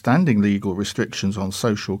remove outstanding legal restrictions on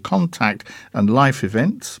social contact and life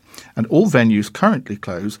events, and all venues currently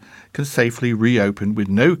closed can safely reopen with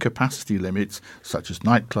no capacity limits, such as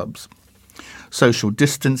nightclubs. Social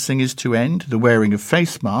distancing is to end, the wearing of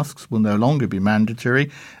face masks will no longer be mandatory,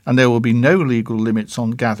 and there will be no legal limits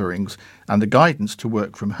on gatherings, and the guidance to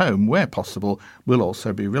work from home, where possible, will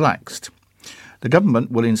also be relaxed. The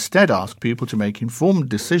government will instead ask people to make informed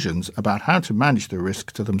decisions about how to manage the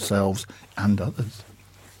risk to themselves and others.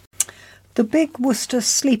 The Big Worcester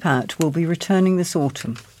Sleep Out will be returning this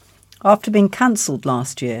autumn. After being cancelled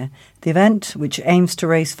last year, the event, which aims to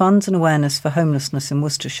raise funds and awareness for homelessness in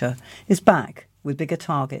Worcestershire, is back with bigger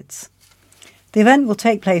targets. The event will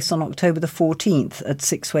take place on October the 14th at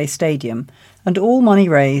Sixway Stadium, and all money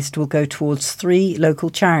raised will go towards 3 local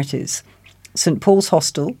charities: St Paul's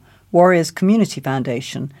Hostel, Warriors Community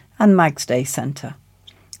Foundation and Mags Day Centre.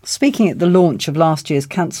 Speaking at the launch of last year's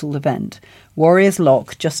cancelled event, Warriors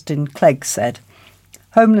Lock Justin Clegg said,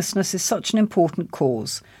 "Homelessness is such an important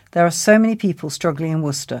cause. There are so many people struggling in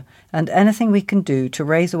Worcester, and anything we can do to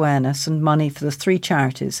raise awareness and money for the 3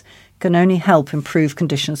 charities can only help improve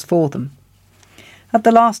conditions for them." At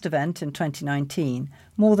the last event in 2019,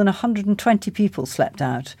 more than 120 people slept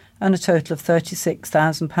out and a total of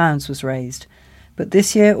 £36,000 was raised. But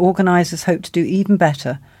this year, organisers hope to do even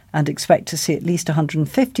better and expect to see at least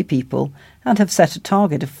 150 people and have set a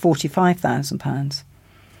target of £45,000.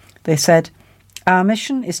 They said, "Our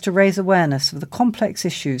mission is to raise awareness of the complex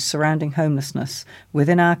issues surrounding homelessness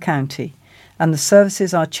within our county and the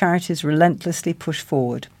services our charities relentlessly push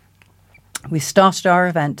forward. We started our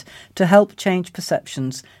event to help change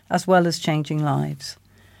perceptions as well as changing lives.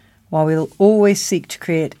 While we'll always seek to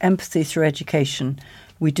create empathy through education,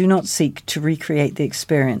 we do not seek to recreate the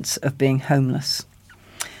experience of being homeless."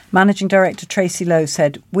 Managing Director Tracy Lowe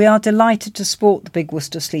said, "We are delighted to support the Big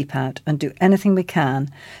Worcester Sleep Out and do anything we can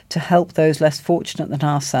to help those less fortunate than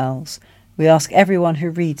ourselves. We ask everyone who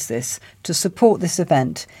reads this to support this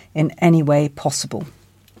event in any way possible."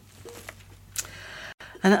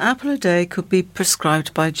 An apple a day could be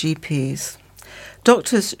prescribed by GPs.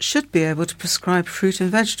 Doctors should be able to prescribe fruit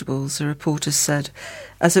and vegetables, the report has said,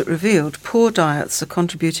 as it revealed poor diets are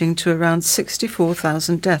contributing to around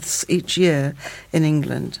 64,000 deaths each year in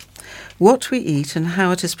England. What we eat and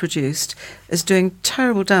how it is produced is doing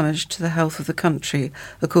terrible damage to the health of the country,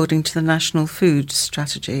 according to the National Food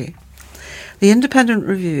Strategy. The independent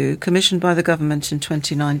review, commissioned by the government in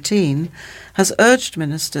 2019, has urged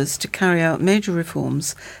ministers to carry out major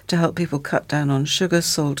reforms to help people cut down on sugar,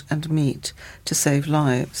 salt and meat to save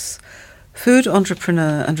lives. Food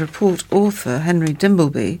entrepreneur and report author Henry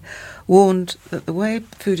Dimbleby warned that the way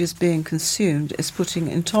food is being consumed is putting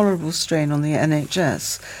intolerable strain on the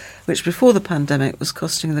NHS, which before the pandemic was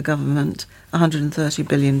costing the government £130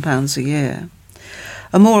 billion a year.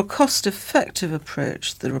 A more cost-effective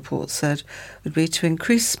approach, the report said, would be to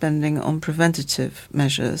increase spending on preventative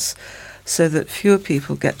measures so that fewer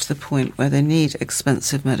people get to the point where they need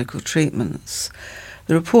expensive medical treatments.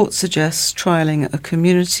 The report suggests trialling a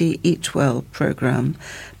community Eat Well programme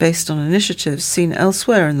based on initiatives seen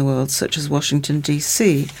elsewhere in the world, such as Washington,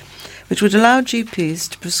 D.C., which would allow GPs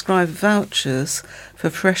to prescribe vouchers for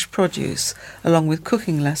fresh produce, along with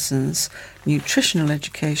cooking lessons, nutritional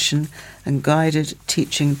education and guided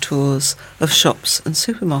teaching tours of shops and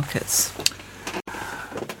supermarkets.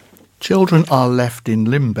 Children are left in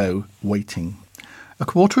limbo, waiting. A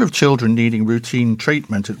quarter of children needing routine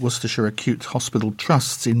treatment at Worcestershire Acute Hospital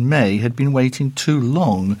Trusts in May had been waiting too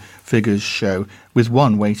long, figures show, with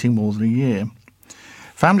one waiting more than a year.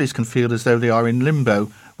 Families can feel as though they are in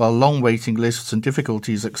limbo, while long waiting lists and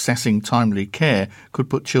difficulties accessing timely care could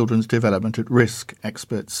put children's development at risk,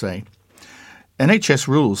 experts say. NHS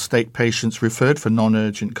rules state patients referred for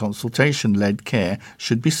non-urgent consultation-led care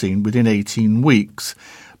should be seen within 18 weeks,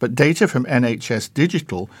 but data from NHS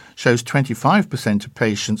Digital shows 25% of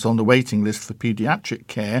patients on the waiting list for paediatric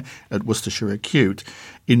care at Worcestershire Acute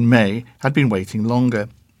in May had been waiting longer.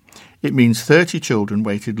 It means 30 children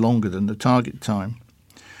waited longer than the target time.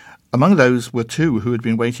 Among those were 2 who had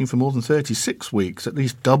been waiting for more than 36 weeks, at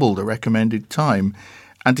least double the recommended time.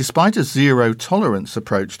 And despite a zero-tolerance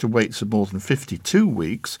approach to waits of more than 52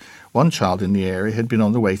 weeks, one child in the area had been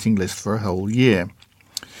on the waiting list for a whole year.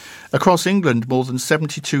 Across England, more than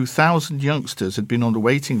 72,000 youngsters had been on the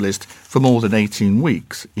waiting list for more than 18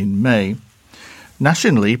 weeks in May.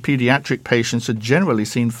 Nationally, paediatric patients are generally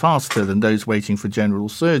seen faster than those waiting for general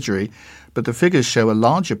surgery, but the figures show a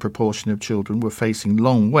larger proportion of children were facing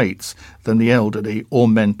long waits than the elderly or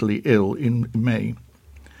mentally ill in May.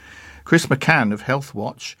 Chris McCann of Health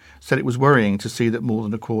Watch said it was worrying to see that more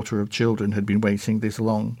than a quarter of children had been waiting this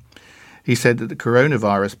long. He said that the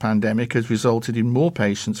coronavirus pandemic has resulted in more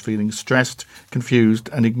patients feeling stressed, confused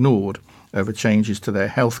and ignored over changes to their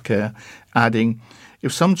healthcare, adding,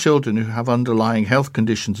 "If some children who have underlying health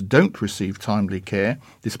conditions don't receive timely care,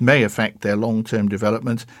 this may affect their long-term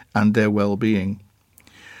development and their well-being."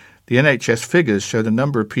 The NHS figures show the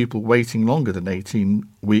number of people waiting longer than 18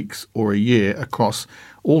 weeks or a year across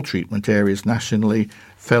all treatment areas nationally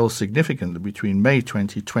fell significantly between May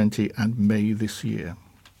 2020 and May this year.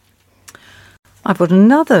 I've got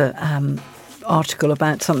another article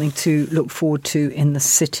about something to look forward to in the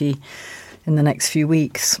city in the next few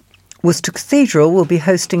weeks. Worcester Cathedral will be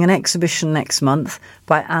hosting an exhibition next month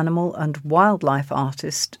by animal and wildlife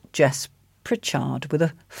artist Jess Pritchard with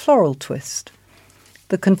a floral twist.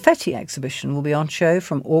 The Confetti exhibition will be on show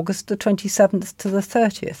from August the 27th to the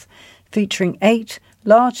 30th, featuring 8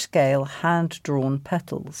 large-scale hand-drawn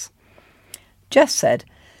petals. Jess said,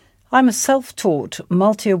 "I'm a self-taught,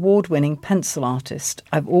 multi-award-winning pencil artist.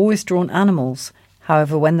 I've always drawn animals.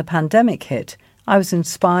 However, when the pandemic hit, I was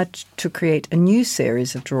inspired to create a new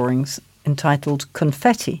series of drawings entitled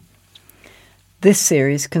Confetti. This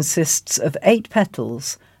series consists of 8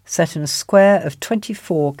 petals set in a square of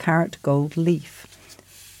 24-carat gold leaf.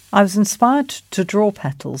 I was inspired to draw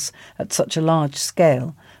petals at such a large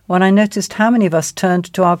scale when I noticed how many of us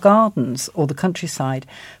turned to our gardens or the countryside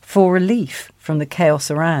for relief from the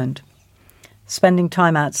chaos around. Spending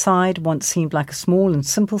time outside once seemed like a small and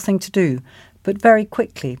simple thing to do, but very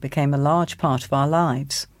quickly became a large part of our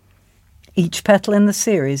lives. Each petal in the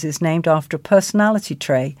series is named after a personality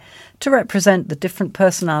tray to represent the different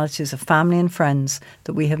personalities of family and friends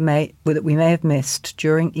that we may have missed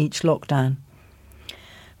during each lockdown.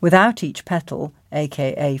 Without each petal,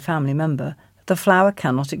 aka family member, the flower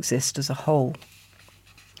cannot exist as a whole.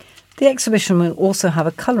 The exhibition will also have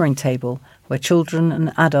a colouring table where children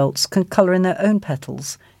and adults can colour in their own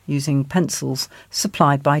petals using pencils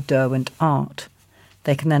supplied by Derwent Art.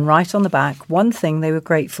 They can then write on the back one thing they were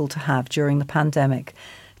grateful to have during the pandemic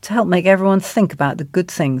to help make everyone think about the good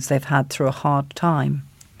things they've had through a hard time.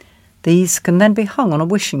 These can then be hung on a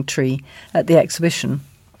wishing tree at the exhibition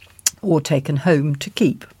or taken home to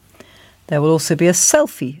keep. There will also be a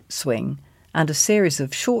selfie swing and a series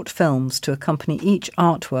of short films to accompany each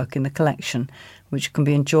artwork in the collection, which can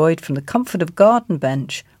be enjoyed from the comfort of a garden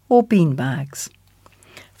bench or beanbags.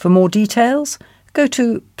 For more details, go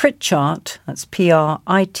to Pritchart, that's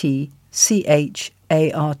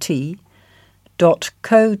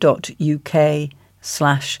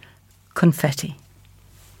pritchart.co.uk/confetti.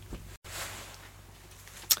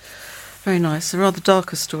 Very nice. A rather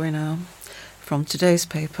darker story now from today's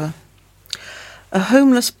paper. A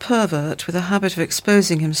homeless pervert with a habit of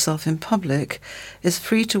exposing himself in public is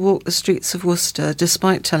free to walk the streets of Worcester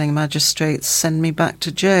despite telling magistrates, "Send me back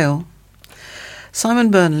to jail."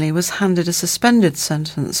 Simon Burnley was handed a suspended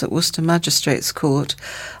sentence at Worcester Magistrates' Court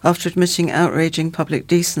after admitting outraging public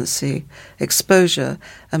decency, exposure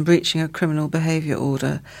and breaching a criminal behaviour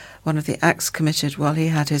order, one of the acts committed while he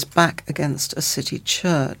had his back against a city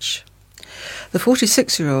church. The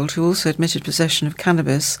 46-year-old, who also admitted possession of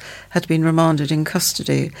cannabis, had been remanded in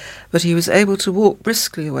custody, but he was able to walk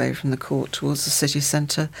briskly away from the court towards the city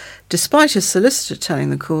centre, despite his solicitor telling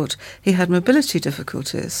the court he had mobility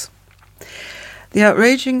difficulties. The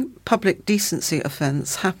outraging public decency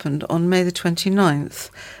offence happened on May the 29th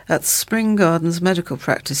at Spring Gardens Medical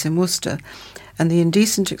Practice in Worcester, and the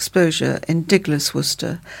indecent exposure in Diglas,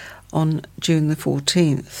 Worcester, on June the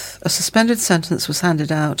 14th. A suspended sentence was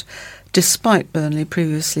handed out despite Burnley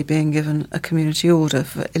previously being given a community order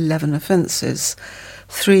for 11 offences,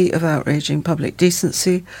 3 of outraging public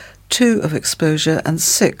decency, 2 of exposure and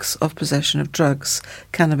 6 of possession of drugs,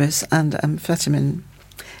 cannabis and amphetamine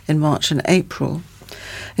in March and April,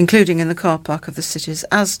 including in the car park of the city's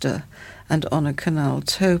Asda and on a canal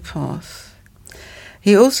towpath.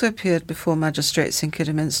 He also appeared before magistrates in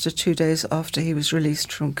Kidderminster 2 days after he was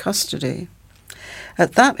released from custody.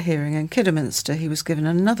 At that hearing in Kidderminster, he was given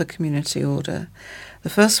another community order. The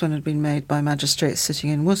first one had been made by magistrates sitting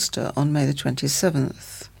in Worcester on May the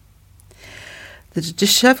 27th. The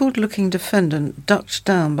dishevelled-looking defendant ducked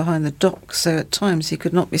down behind the dock so at times he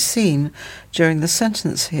could not be seen during the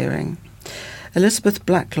sentence hearing. Elizabeth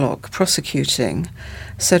Blacklock, prosecuting,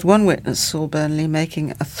 said one witness saw Burnley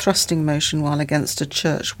making a thrusting motion while against a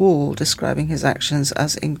church wall, describing his actions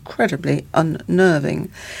as incredibly unnerving.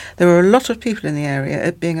 There were a lot of people in the area,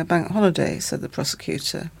 it being a bank holiday, said the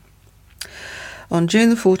prosecutor. On June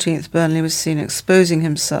the 14th, Burnley was seen exposing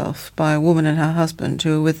himself by a woman and her husband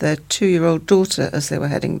who were with their 2-year-old daughter as they were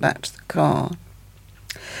heading back to the car.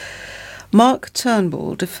 Mark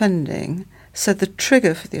Turnbull, defending, said the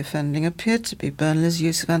trigger for the offending appeared to be Burnley's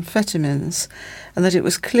use of amphetamines and that it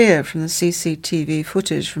was clear from the CCTV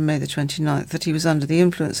footage from May the 29th that he was under the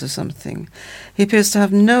influence of something. He appears to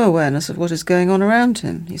have no awareness of what is going on around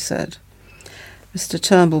him, he said. Mr.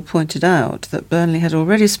 Turnbull pointed out that Burnley had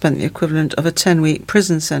already spent the equivalent of a 10-week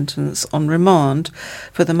prison sentence on remand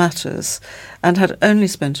for the matters and had only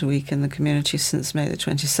spent a week in the community since May the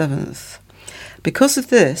 27th. Because of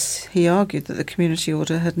this, he argued that the community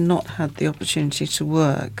order had not had the opportunity to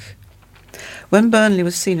work. When Burnley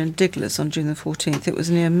was seen in Diglas on June the 14th, it was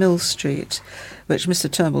near Mill Street, which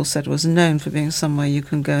Mr. Turnbull said was known for being somewhere you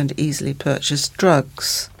can go and easily purchase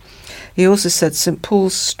drugs. He also said St.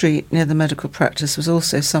 Paul's Street near the medical practice was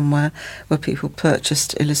also somewhere where people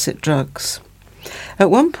purchased illicit drugs. At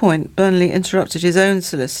one point, Burnley interrupted his own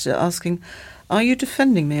solicitor, asking, "Are you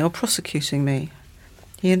defending me or prosecuting me?"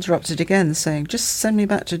 He interrupted again, saying, "Just send me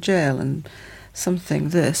back to jail," and something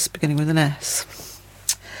this, beginning with an S.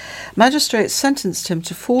 Magistrates sentenced him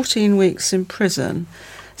to 14 weeks in prison,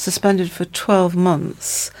 suspended for 12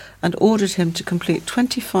 months and ordered him to complete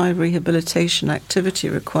 25 rehabilitation activity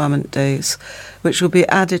requirement days, which will be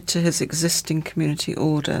added to his existing community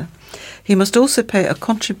order. He must also pay a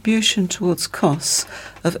contribution towards costs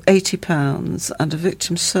of £80 and a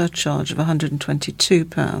victim surcharge of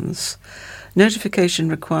 £122. Notification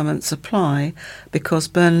requirements apply because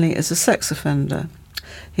Burnley is a sex offender.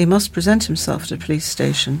 He must present himself at a police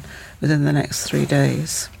station within the next 3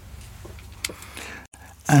 days.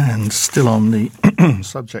 And still on the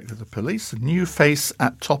subject of the police, a new face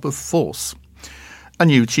at top of force. A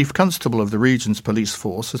new Chief Constable of the region's police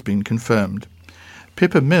force has been confirmed.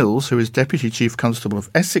 Pippa Mills, who is Deputy Chief Constable of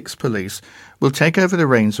Essex Police, will take over the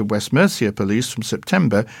reins of West Mercia Police from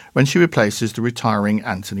September when she replaces the retiring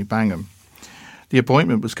Anthony Bangham. The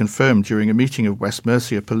appointment was confirmed during a meeting of West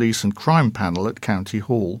Mercia Police and Crime Panel at County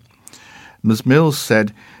Hall. Ms Mills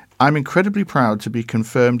said, "I'm incredibly proud to be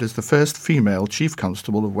confirmed as the first female Chief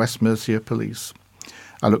Constable of West Mercia Police.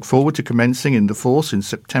 I look forward to commencing in the force in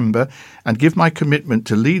September and give my commitment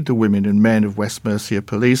to lead the women and men of West Mercia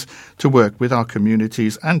Police to work with our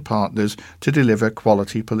communities and partners to deliver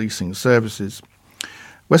quality policing services."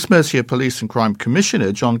 West Mercia Police and Crime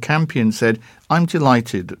Commissioner John Campion said, "I'm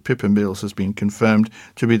delighted that Pippa Mills has been confirmed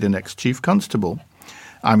to be the next Chief Constable.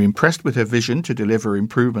 I'm impressed with her vision to deliver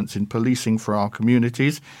improvements in policing for our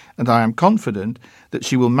communities, and I am confident that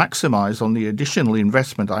she will maximise on the additional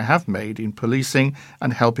investment I have made in policing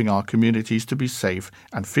and helping our communities to be safe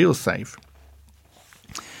and feel safe."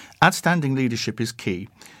 Outstanding leadership is key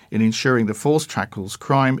in ensuring the force tackles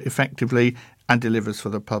crime effectively and delivers for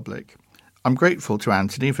the public. I'm grateful to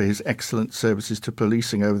Anthony for his excellent services to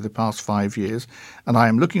policing over the past 5 years, and I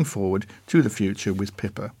am looking forward to the future with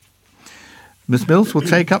Pippa. Ms Mills will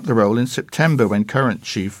take up the role in September when current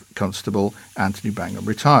Chief Constable Anthony Bangham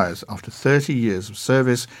retires after 30 years of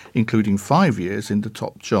service, including 5 years in the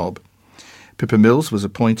top job. Pippa Mills was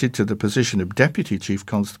appointed to the position of Deputy Chief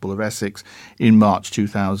Constable of Essex in March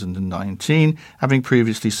 2019, having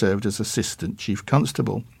previously served as Assistant Chief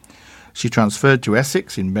Constable. She transferred to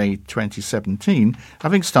Essex in May 2017,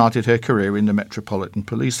 having started her career in the Metropolitan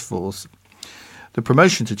Police Force. The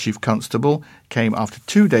promotion to Chief Constable came after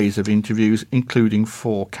 2 days of interviews, including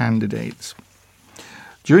 4 candidates.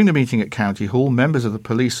 During the meeting at County Hall, members of the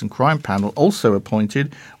Police and Crime Panel also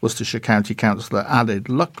appointed Worcestershire County Councillor Aled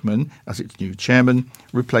Luckman as its new chairman,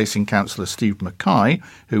 replacing Councillor Steve Mackay,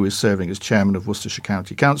 who is serving as chairman of Worcestershire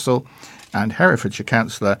County Council, and Herefordshire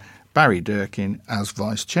Councillor Barry Durkin as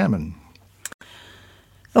vice chairman.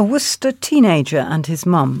 A Worcester teenager and his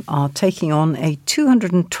mum are taking on a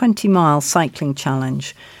 220-mile cycling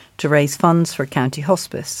challenge to raise funds for a county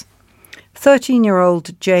hospice.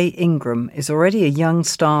 13-year-old Jay Ingram is already a young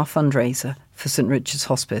star fundraiser for St Richard's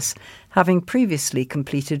Hospice, having previously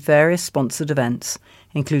completed various sponsored events,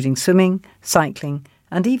 including swimming, cycling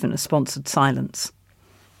and even a sponsored silence.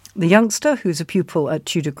 The youngster, who's a pupil at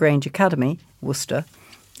Tudor Grange Academy, Worcester,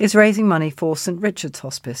 is raising money for St Richard's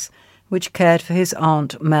Hospice, which cared for his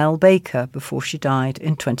aunt Mel Baker before she died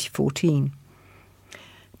in 2014.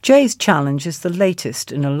 Jay's challenge is the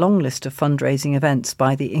latest in a long list of fundraising events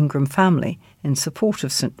by the Ingram family in support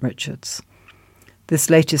of St Richard's. This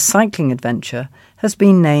latest cycling adventure has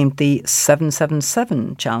been named the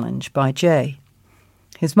 777 Challenge by Jay.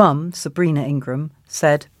 His mum, Sabrina Ingram,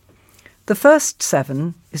 said, "The first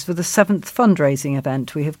 7 is for the 7th fundraising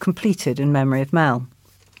event we have completed in memory of Mel.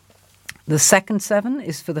 The second 7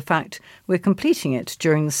 is for the fact we're completing it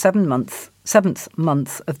during the 7th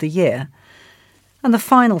month of the year. And the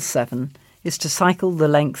final 7 is to cycle the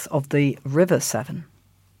length of the River Severn.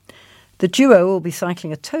 The duo will be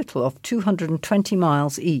cycling a total of 220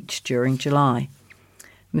 miles each during July."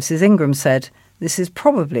 Mrs Ingram said, "This is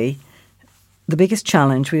probably the biggest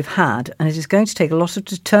challenge we've had, and it is going to take a lot of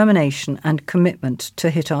determination and commitment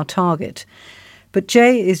to hit our target. But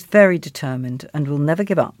Jay is very determined and will never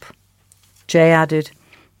give up." Jay added,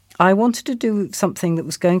 "I wanted to do something that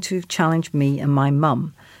was going to challenge me and my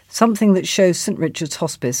mum, something that shows St Richard's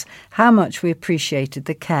Hospice how much we appreciated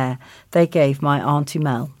the care they gave my Auntie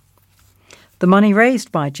Mel." The money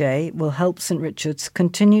raised by Jay will help St Richard's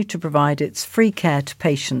continue to provide its free care to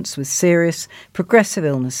patients with serious, progressive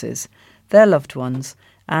illnesses, their loved ones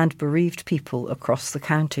and bereaved people across the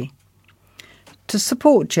county. To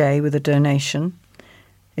support Jay with a donation,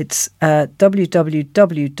 it's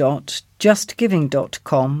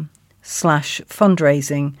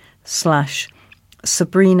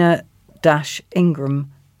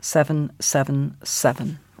www.justgiving.com/fundraising/Sabrina-Ingram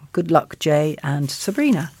 777. Good luck, Jay and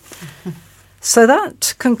Sabrina. So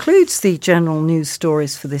that concludes the general news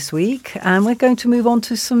stories for this week, and we're going to move on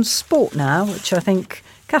to some sport now, which I think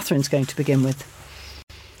Catherine's going to begin with.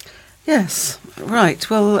 Yes, right.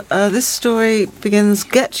 Well, this story begins,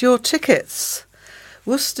 get your tickets.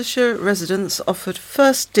 Worcestershire residents offered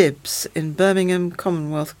first dibs in Birmingham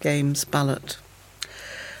Commonwealth Games ballot.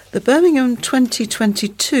 The Birmingham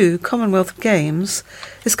 2022 Commonwealth Games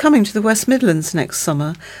is coming to the West Midlands next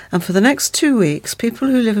summer, and for the next 2 weeks, people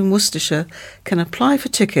who live in Worcestershire can apply for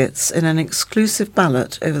tickets in an exclusive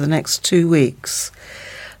ballot over the next 2 weeks.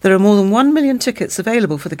 There are more than 1 million tickets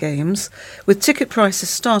available for the Games, with ticket prices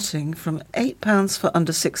starting from £8 for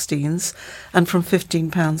under-16s and from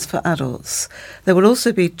 £15 for adults. There will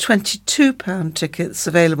also be £22 tickets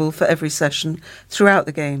available for every session throughout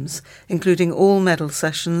the Games, including all medal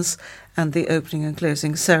sessions and the opening and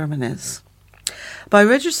closing ceremonies. By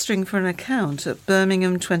registering for an account at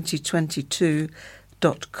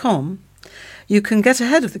birmingham2022.com, you can get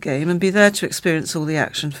ahead of the game and be there to experience all the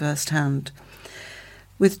action firsthand.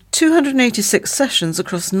 With 286 sessions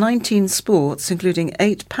across 19 sports, including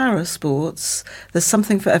 8 para-sports, there's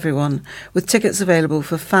something for everyone, with tickets available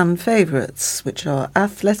for fan favourites, which are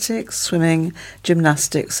athletics, swimming,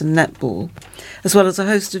 gymnastics and netball, as well as a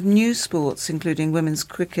host of new sports, including women's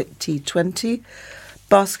cricket T20,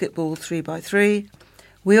 basketball 3x3,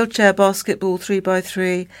 wheelchair basketball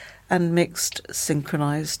 3x3 and mixed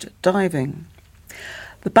synchronised diving.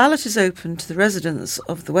 The ballot is open to the residents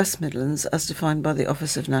of the West Midlands as defined by the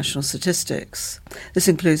Office of National Statistics. This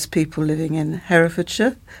includes people living in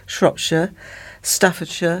Herefordshire, Shropshire,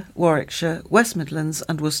 Staffordshire, Warwickshire, West Midlands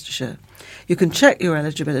and Worcestershire. You can check your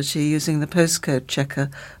eligibility using the postcode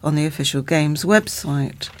checker on the official Games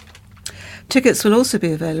website. Tickets will also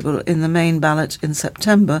be available in the main ballot in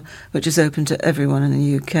September, which is open to everyone in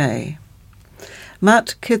the UK.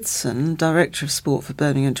 Matt Kidson, Director of Sport for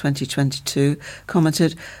Birmingham 2022,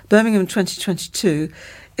 commented, Birmingham 2022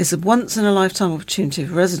 is a once-in-a-lifetime opportunity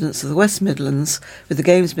for residents of the West Midlands, with the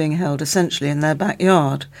Games being held essentially in their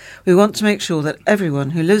backyard. We want to make sure that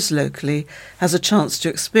everyone who lives locally has a chance to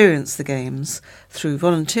experience the Games through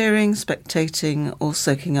volunteering, spectating or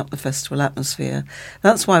soaking up the festival atmosphere.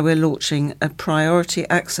 That's why we're launching a priority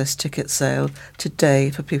access ticket sale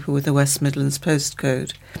today for people with the West Midlands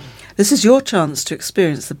postcode. This is your chance to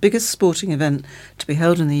experience the biggest sporting event to be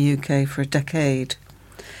held in the UK for a decade.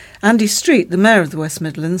 Andy Street, the Mayor of the West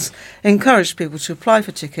Midlands, encouraged people to apply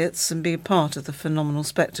for tickets and be a part of the phenomenal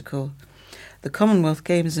spectacle. The Commonwealth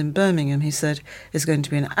Games in Birmingham, he said, is going to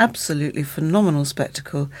be an absolutely phenomenal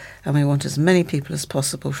spectacle, and we want as many people as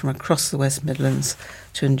possible from across the West Midlands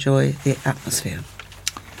to enjoy the atmosphere.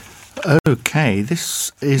 OK,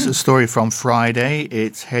 this is a story from Friday.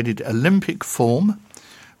 It's headed Olympic form.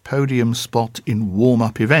 Podium spot in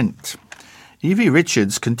warm-up event. Evie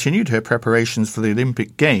Richards continued her preparations for the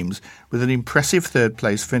Olympic Games with an impressive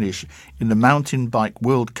third-place finish in the Mountain Bike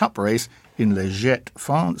World Cup race in Le Jet,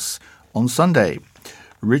 France, on Sunday.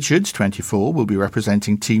 Richards, 24, will be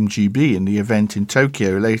representing Team GB in the event in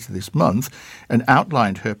Tokyo later this month and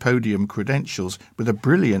outlined her podium credentials with a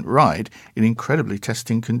brilliant ride in incredibly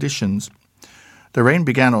testing conditions. The rain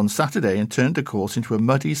began on Saturday and turned the course into a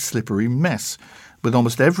muddy, slippery mess, with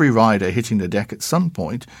almost every rider hitting the deck at some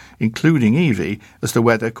point, including Evie, as the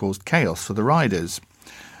weather caused chaos for the riders.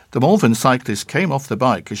 The Malvern cyclist came off the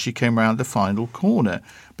bike as she came round the final corner,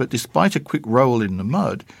 but despite a quick roll in the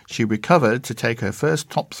mud, she recovered to take her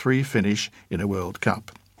first top 3 finish in a World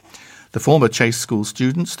Cup. The former Chase School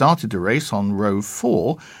student started the race on row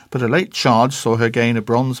 4, but a late charge saw her gain a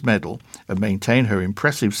bronze medal and maintain her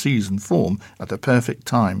impressive season form at the perfect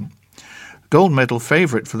time. Gold medal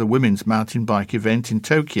favourite for the women's mountain bike event in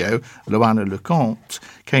Tokyo, Loana Leconte,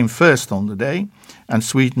 came first on the day, and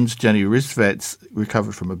Sweden's Jenny Rissveds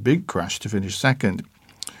recovered from a big crash to finish second.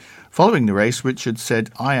 Following the race, Richard said,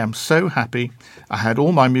 I am so happy. I had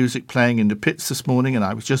all my music playing in the pits this morning and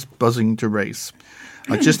I was just buzzing to race.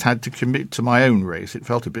 I just had to commit to my own race. It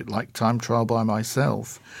felt a bit like time trial by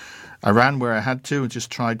myself. I ran where I had to and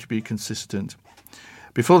just tried to be consistent.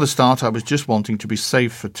 Before the start, I was just wanting to be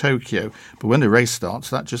safe for Tokyo, but when the race starts,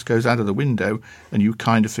 that just goes out of the window and you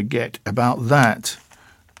kind of forget about that.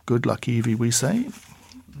 Good luck, Evie, we say.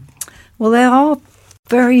 Well, there are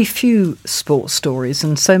very few sports stories,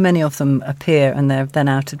 and so many of them appear and they're then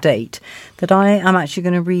out of date, that I am actually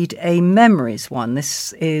going to read a memories one.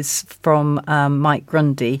 This is from Mike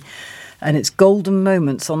Grundy, and it's golden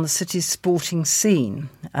moments on the city's sporting scene.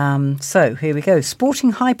 So here we go.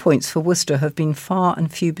 Sporting high points for Worcester have been far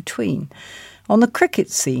and few between. On the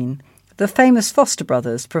cricket scene, the famous Foster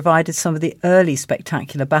brothers provided some of the early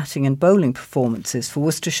spectacular batting and bowling performances for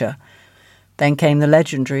Worcestershire. Then came the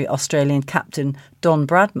legendary Australian captain Don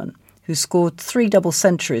Bradman, who scored 3 double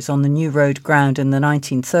centuries on the New Road ground in the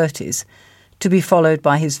 1930s. to be followed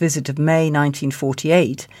by his visit of May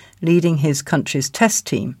 1948, leading his country's test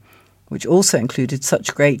team, which also included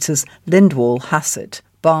such greats as Lindwall, Hassett,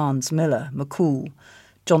 Barnes, Miller, McCool,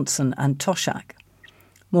 Johnson and Toshack.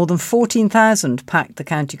 More than 14,000 packed the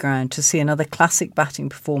county ground to see another classic batting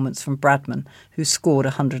performance from Bradman, who scored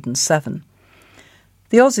 107.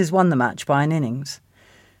 The Aussies won the match by an innings.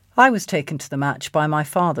 I was taken to the match by my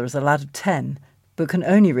father as a lad of 10, but can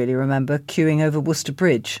only really remember queuing over Worcester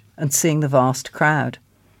Bridge and seeing the vast crowd.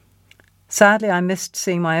 Sadly, I missed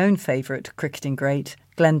seeing my own favourite cricketing great,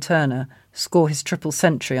 Glenn Turner, score his triple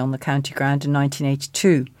century on the county ground in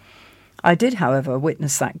 1982. I did, however,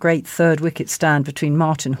 witness that great third-wicket stand between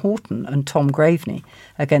Martin Horton and Tom Graveney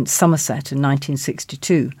against Somerset in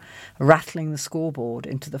 1962, rattling the scoreboard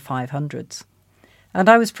into the 500s. And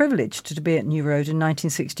I was privileged to be at New Road in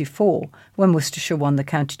 1964, when Worcestershire won the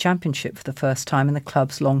county championship for the first time in the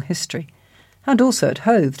club's long history, and also at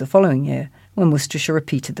Hove the following year, when Worcestershire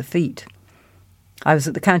repeated the feat. I was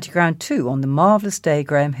at the county ground too on the marvellous day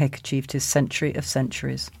Graham Hick achieved his century of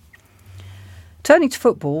centuries. Turning to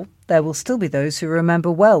football, there will still be those who remember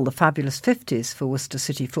well the fabulous 50s for Worcester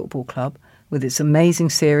City Football Club, with its amazing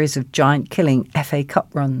series of giant-killing FA Cup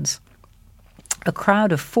runs. A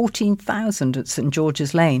crowd of 14,000 at St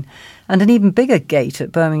George's Lane and an even bigger gate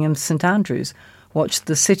at Birmingham's St Andrews watched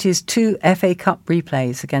the city's 2 FA Cup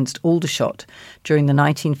replays against Aldershot during the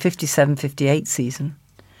 1957-58 season.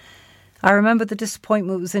 I remember the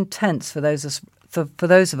disappointment was intense for those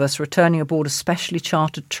of us returning aboard a specially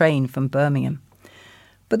chartered train from Birmingham.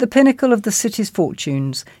 But the pinnacle of the city's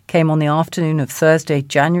fortunes came on the afternoon of Thursday,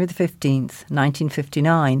 January the 15th,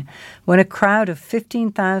 1959, when a crowd of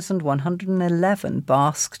 15,111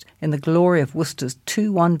 basked in the glory of Worcester's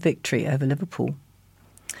 2-1 victory over Liverpool.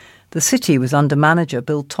 The city was under manager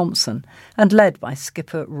Bill Thompson and led by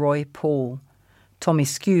skipper Roy Paul. Tommy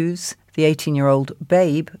Skews, the 18-year-old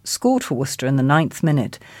Babe, scored for Worcester in the 9th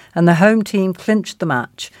minute, and the home team clinched the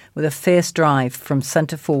match with a fierce drive from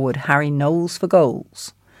centre-forward Harry Knowles for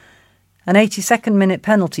goals. An 82nd minute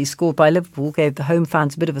penalty scored by Liverpool gave the home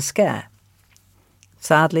fans a bit of a scare.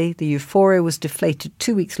 Sadly, the euphoria was deflated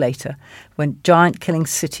 2 weeks later when giant-killing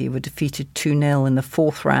City were defeated 2-0 in the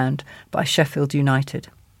 4th round by Sheffield United.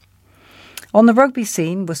 On the rugby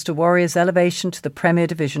scene, Worcester Warriors' elevation to the Premier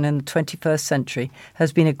Division in the 21st century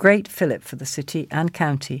has been a great fillip for the city and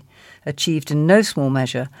county, achieved in no small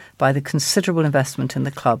measure by the considerable investment in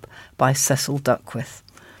the club by Cecil Duckworth.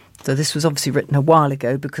 So this was obviously written a while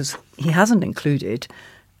ago because he hasn't included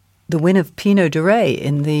the win of Pinot de Rais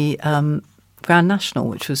in the Grand National,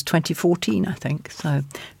 which was 2014, I think. So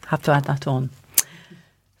have to add that on.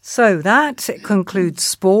 So that concludes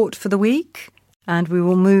sport for the week. And we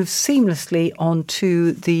will move seamlessly on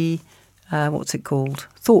to the,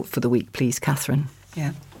 Thought for the week, please, Catherine.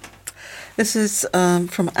 Yeah. This is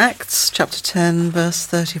from Acts chapter 10, verse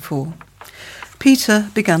 34. Peter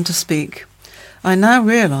began to speak. I now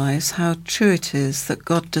realise how true it is that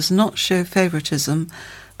God does not show favouritism,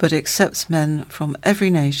 but accepts men from every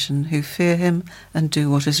nation who fear him and do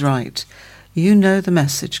what is right. You know the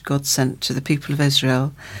message God sent to the people of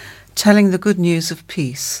Israel, telling the good news of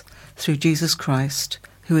peace through Jesus Christ,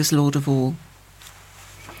 who is Lord of all.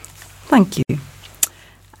 Thank you.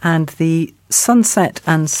 And the sunset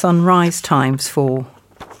and sunrise times for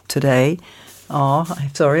today are,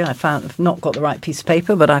 I've not got the right piece of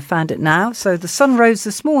paper, but I found it now. So the sun rose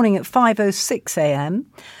this morning at 5:06 a.m.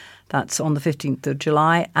 That's on the 15th of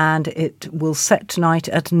July, and it will set tonight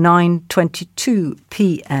at 9:22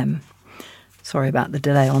 p.m. Sorry about the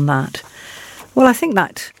delay on that. Well, I think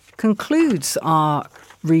that concludes our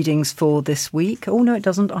readings for this week. Oh, no, it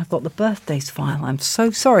doesn't. I've got the birthdays file. I'm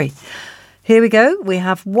so sorry. Here we go. We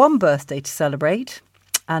have one birthday to celebrate,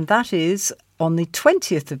 and that is on the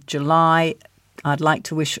 20th of July. I'd like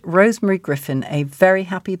to wish Rosemary Griffin a very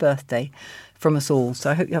happy birthday from us all.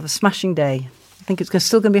 So I hope you have a smashing day. I think it's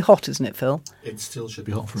still going to be hot, isn't it, Phil? It still should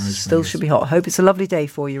be hot for Rosemary. Still should be hot. I hope it's a lovely day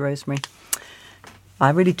for you, Rosemary. I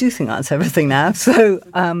really do think that's everything now. So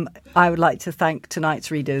I would like to thank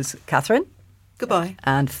tonight's readers, Catherine. Goodbye.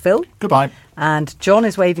 And Phil. Goodbye. And John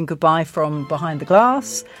is waving goodbye from behind the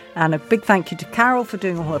glass. And a big thank you to Carol for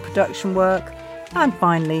doing all her production work. And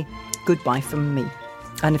finally, goodbye from me.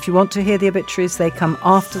 And if you want to hear the obituaries, they come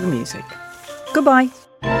after the music. Goodbye.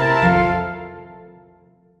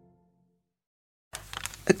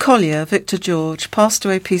 A collier, Victor George, passed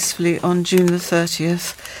away peacefully on June the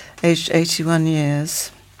 30th, aged 81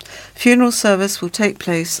 years. Funeral service will take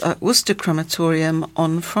place at Worcester Crematorium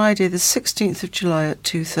on Friday the 16th of July at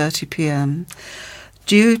 2:30 p.m.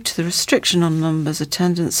 Due to the restriction on numbers,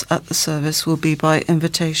 attendance at the service will be by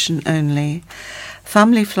invitation only.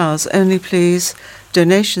 Family flowers only, please.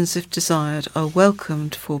 Donations, if desired, are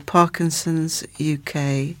welcomed for Parkinson's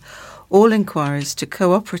UK. All inquiries to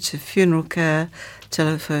Cooperative Funeral Care,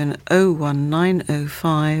 telephone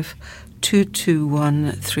 01905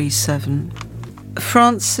 22137.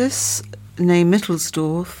 Frances, née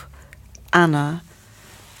Mittelsdorf, Anna,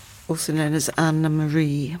 also known as Anna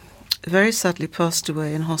Marie, very sadly passed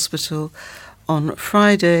away in hospital on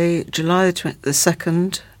Friday, July the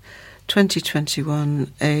 2nd,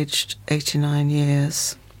 2021, aged 89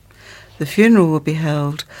 years. The funeral will be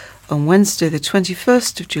held on Wednesday the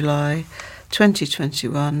 21st of July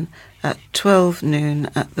 2021 at 12 noon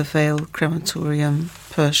at the Vale Crematorium,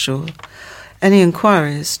 Pershore. Any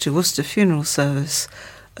inquiries to Worcester Funeral Service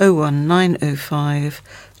 01905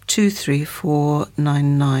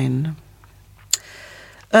 23499.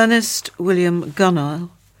 Ernest William Gunnell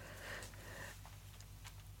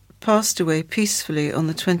passed away peacefully on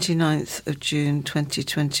the 29th of June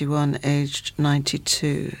 2021, aged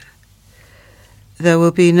 92. There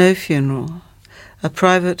will be no funeral. A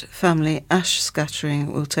private family ash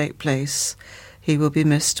scattering will take place. He will be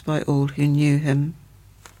missed by all who knew him.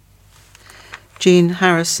 Jean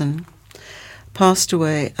Harrison passed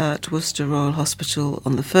away at Worcester Royal Hospital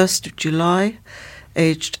on the 1st of July,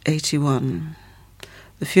 aged 81.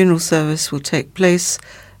 The funeral service will take place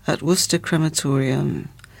at Worcester Crematorium.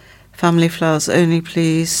 Family flowers only,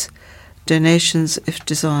 please. Donations, if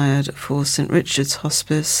desired, for St Richard's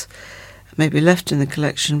Hospice may be left in the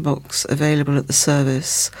collection box available at the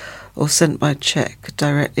service or sent by cheque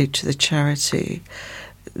directly to the charity.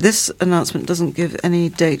 This announcement doesn't give any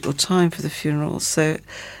date or time for the funeral, so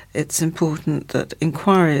it's important that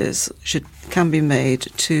inquiries can be made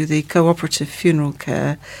to the Cooperative Funeral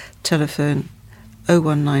Care, telephone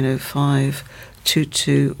 01905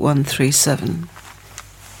 22137.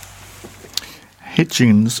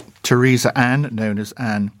 Hitchings, Teresa Ann, known as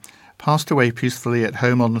Anne, passed away peacefully at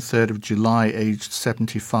home on the 3rd of July, aged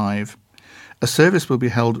 75. A service will be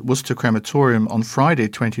held at Worcester Crematorium on Friday,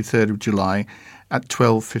 23rd of July at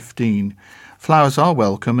 12:15. Flowers are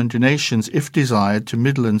welcome and donations, if desired, to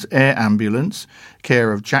Midlands Air Ambulance,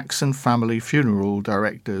 care of Jackson Family Funeral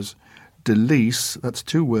Directors, DeLys, that's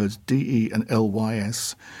two words, D-E and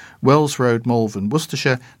L-Y-S, Wells Road, Malvern,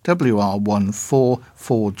 Worcestershire,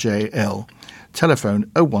 WR144JL. Telephone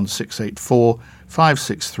 01684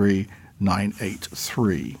 563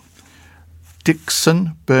 983.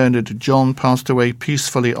 Dixon Bernard John passed away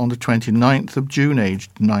peacefully on the 29th of June,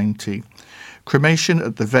 aged 90. Cremation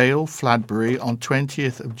at the Vale, Fladbury, on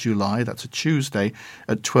 20th of July, that's a Tuesday,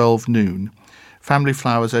 at 12 noon. Family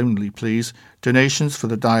flowers only, please. Donations for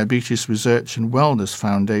the Diabetes Research and Wellness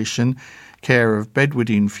Foundation, care of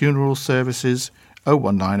Bedwardine Funeral Services,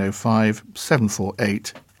 01905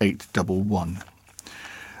 748 811.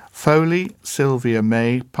 Foley Sylvia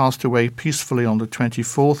May passed away peacefully on the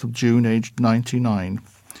 24th of June, aged 99.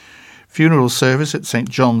 Funeral service at St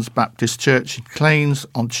John's Baptist Church in Claines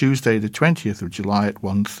on Tuesday the 20th of July at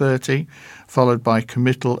 1:30, followed by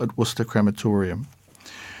committal at Worcester Crematorium.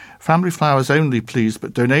 Family flowers only, please,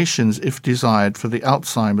 but donations, if desired, for the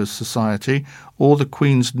Alzheimer's Society or the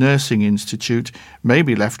Queen's Nursing Institute may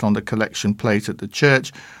be left on the collection plate at the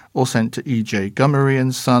church or sent to E.J. Gummery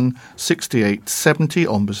and Son, 6870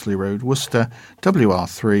 Ombersley Road, Worcester,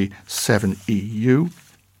 WR3 7EU.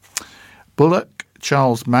 Bullock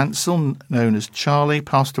Charles Mansell, known as Charlie,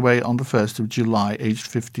 passed away on the 1st of July, aged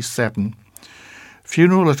 57.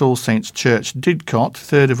 Funeral at All Saints Church, Didcot,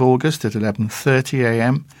 3rd of August at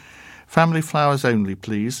 11:30am. Family flowers only,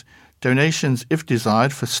 please. Donations, if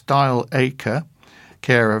desired, for Style Acre,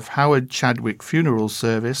 care of Howard Chadwick Funeral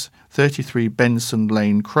Service, 33 Benson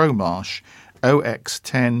Lane, Crowmarsh,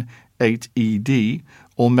 OX10 8ED,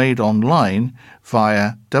 or made online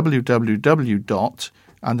via www.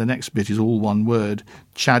 And the next bit is all one word,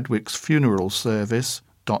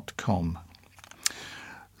 chadwicksfuneralservice.com.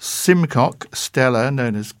 Simcock Stella,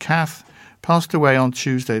 known as Kath, passed away on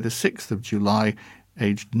Tuesday the 6th of July,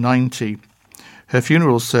 aged 90. Her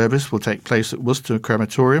funeral service will take place at Worcester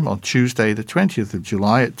Crematorium on Tuesday the 20th of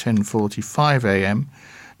July at 10:45am.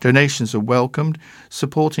 Donations are welcomed,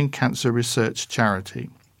 supporting cancer research charity.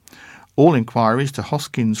 All inquiries to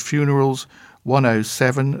Hoskins Funerals,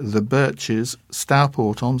 107 The Birches,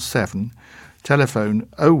 Stourport-on-Severn. Telephone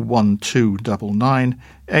 01299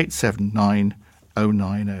 879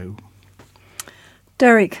 090.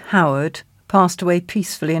 Derek Howard passed away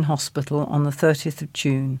peacefully in hospital on the 30th of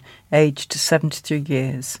June, aged 73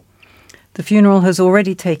 years. The funeral has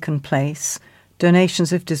already taken place.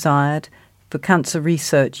 Donations, if desired, for Cancer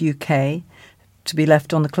Research UK, to be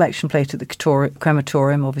left on the collection plate at the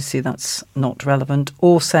crematorium, obviously that's not relevant,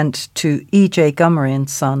 or sent to E.J. Gummery and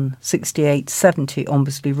Son, 6870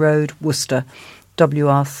 Ombersley Road, Worcester,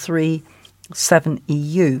 WR3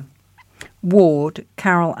 7EU. Ward,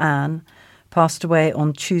 Carol Ann, passed away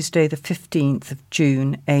on Tuesday the 15th of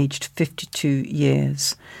June, aged 52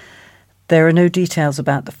 years. There are no details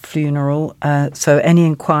about the funeral, so any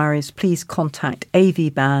inquiries, please contact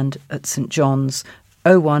AV Band at St John's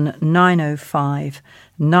 01905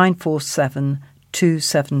 947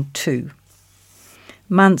 272.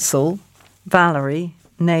 Mansell, Valerie,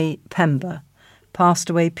 née Pember, passed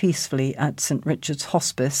away peacefully at St Richard's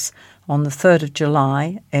Hospice on the 3rd of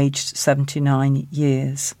July, aged 79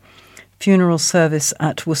 years. Funeral service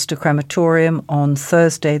at Worcester Crematorium on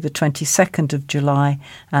Thursday the 22nd of July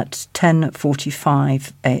at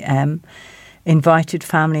 10:45 a.m. Invited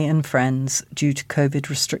family and friends due to COVID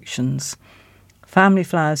restrictions. Family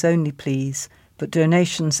flowers only, please, but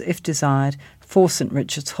donations, if desired, for St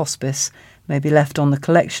Richard's Hospice may be left on the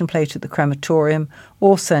collection plate at the crematorium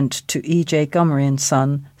or sent to E.J. Gummery and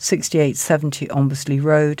Son, 6870 Ombersley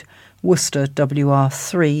Road, Worcester,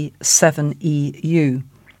 WR3 7EU.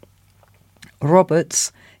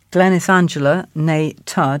 Roberts, Glenys Angela, née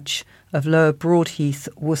Tudge, of Lower Broadheath,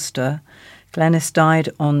 Worcester. Glenys died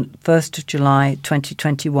on 1st of July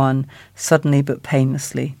 2021, suddenly but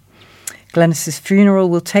painlessly. Glenys's funeral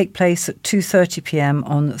will take place at 2:30 p.m.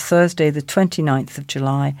 on Thursday the 29th of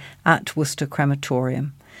July at Worcester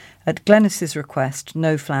Crematorium. At Glenys's request,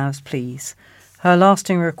 no flowers please. Her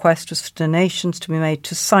lasting request was for donations to be made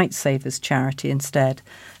to Sightsavers charity instead,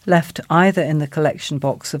 left either in the collection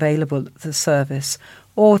box available at the service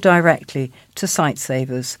or directly to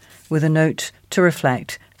Sightsavers, with a note to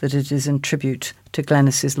reflect that it is in tribute to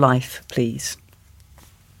Glenys's life, please.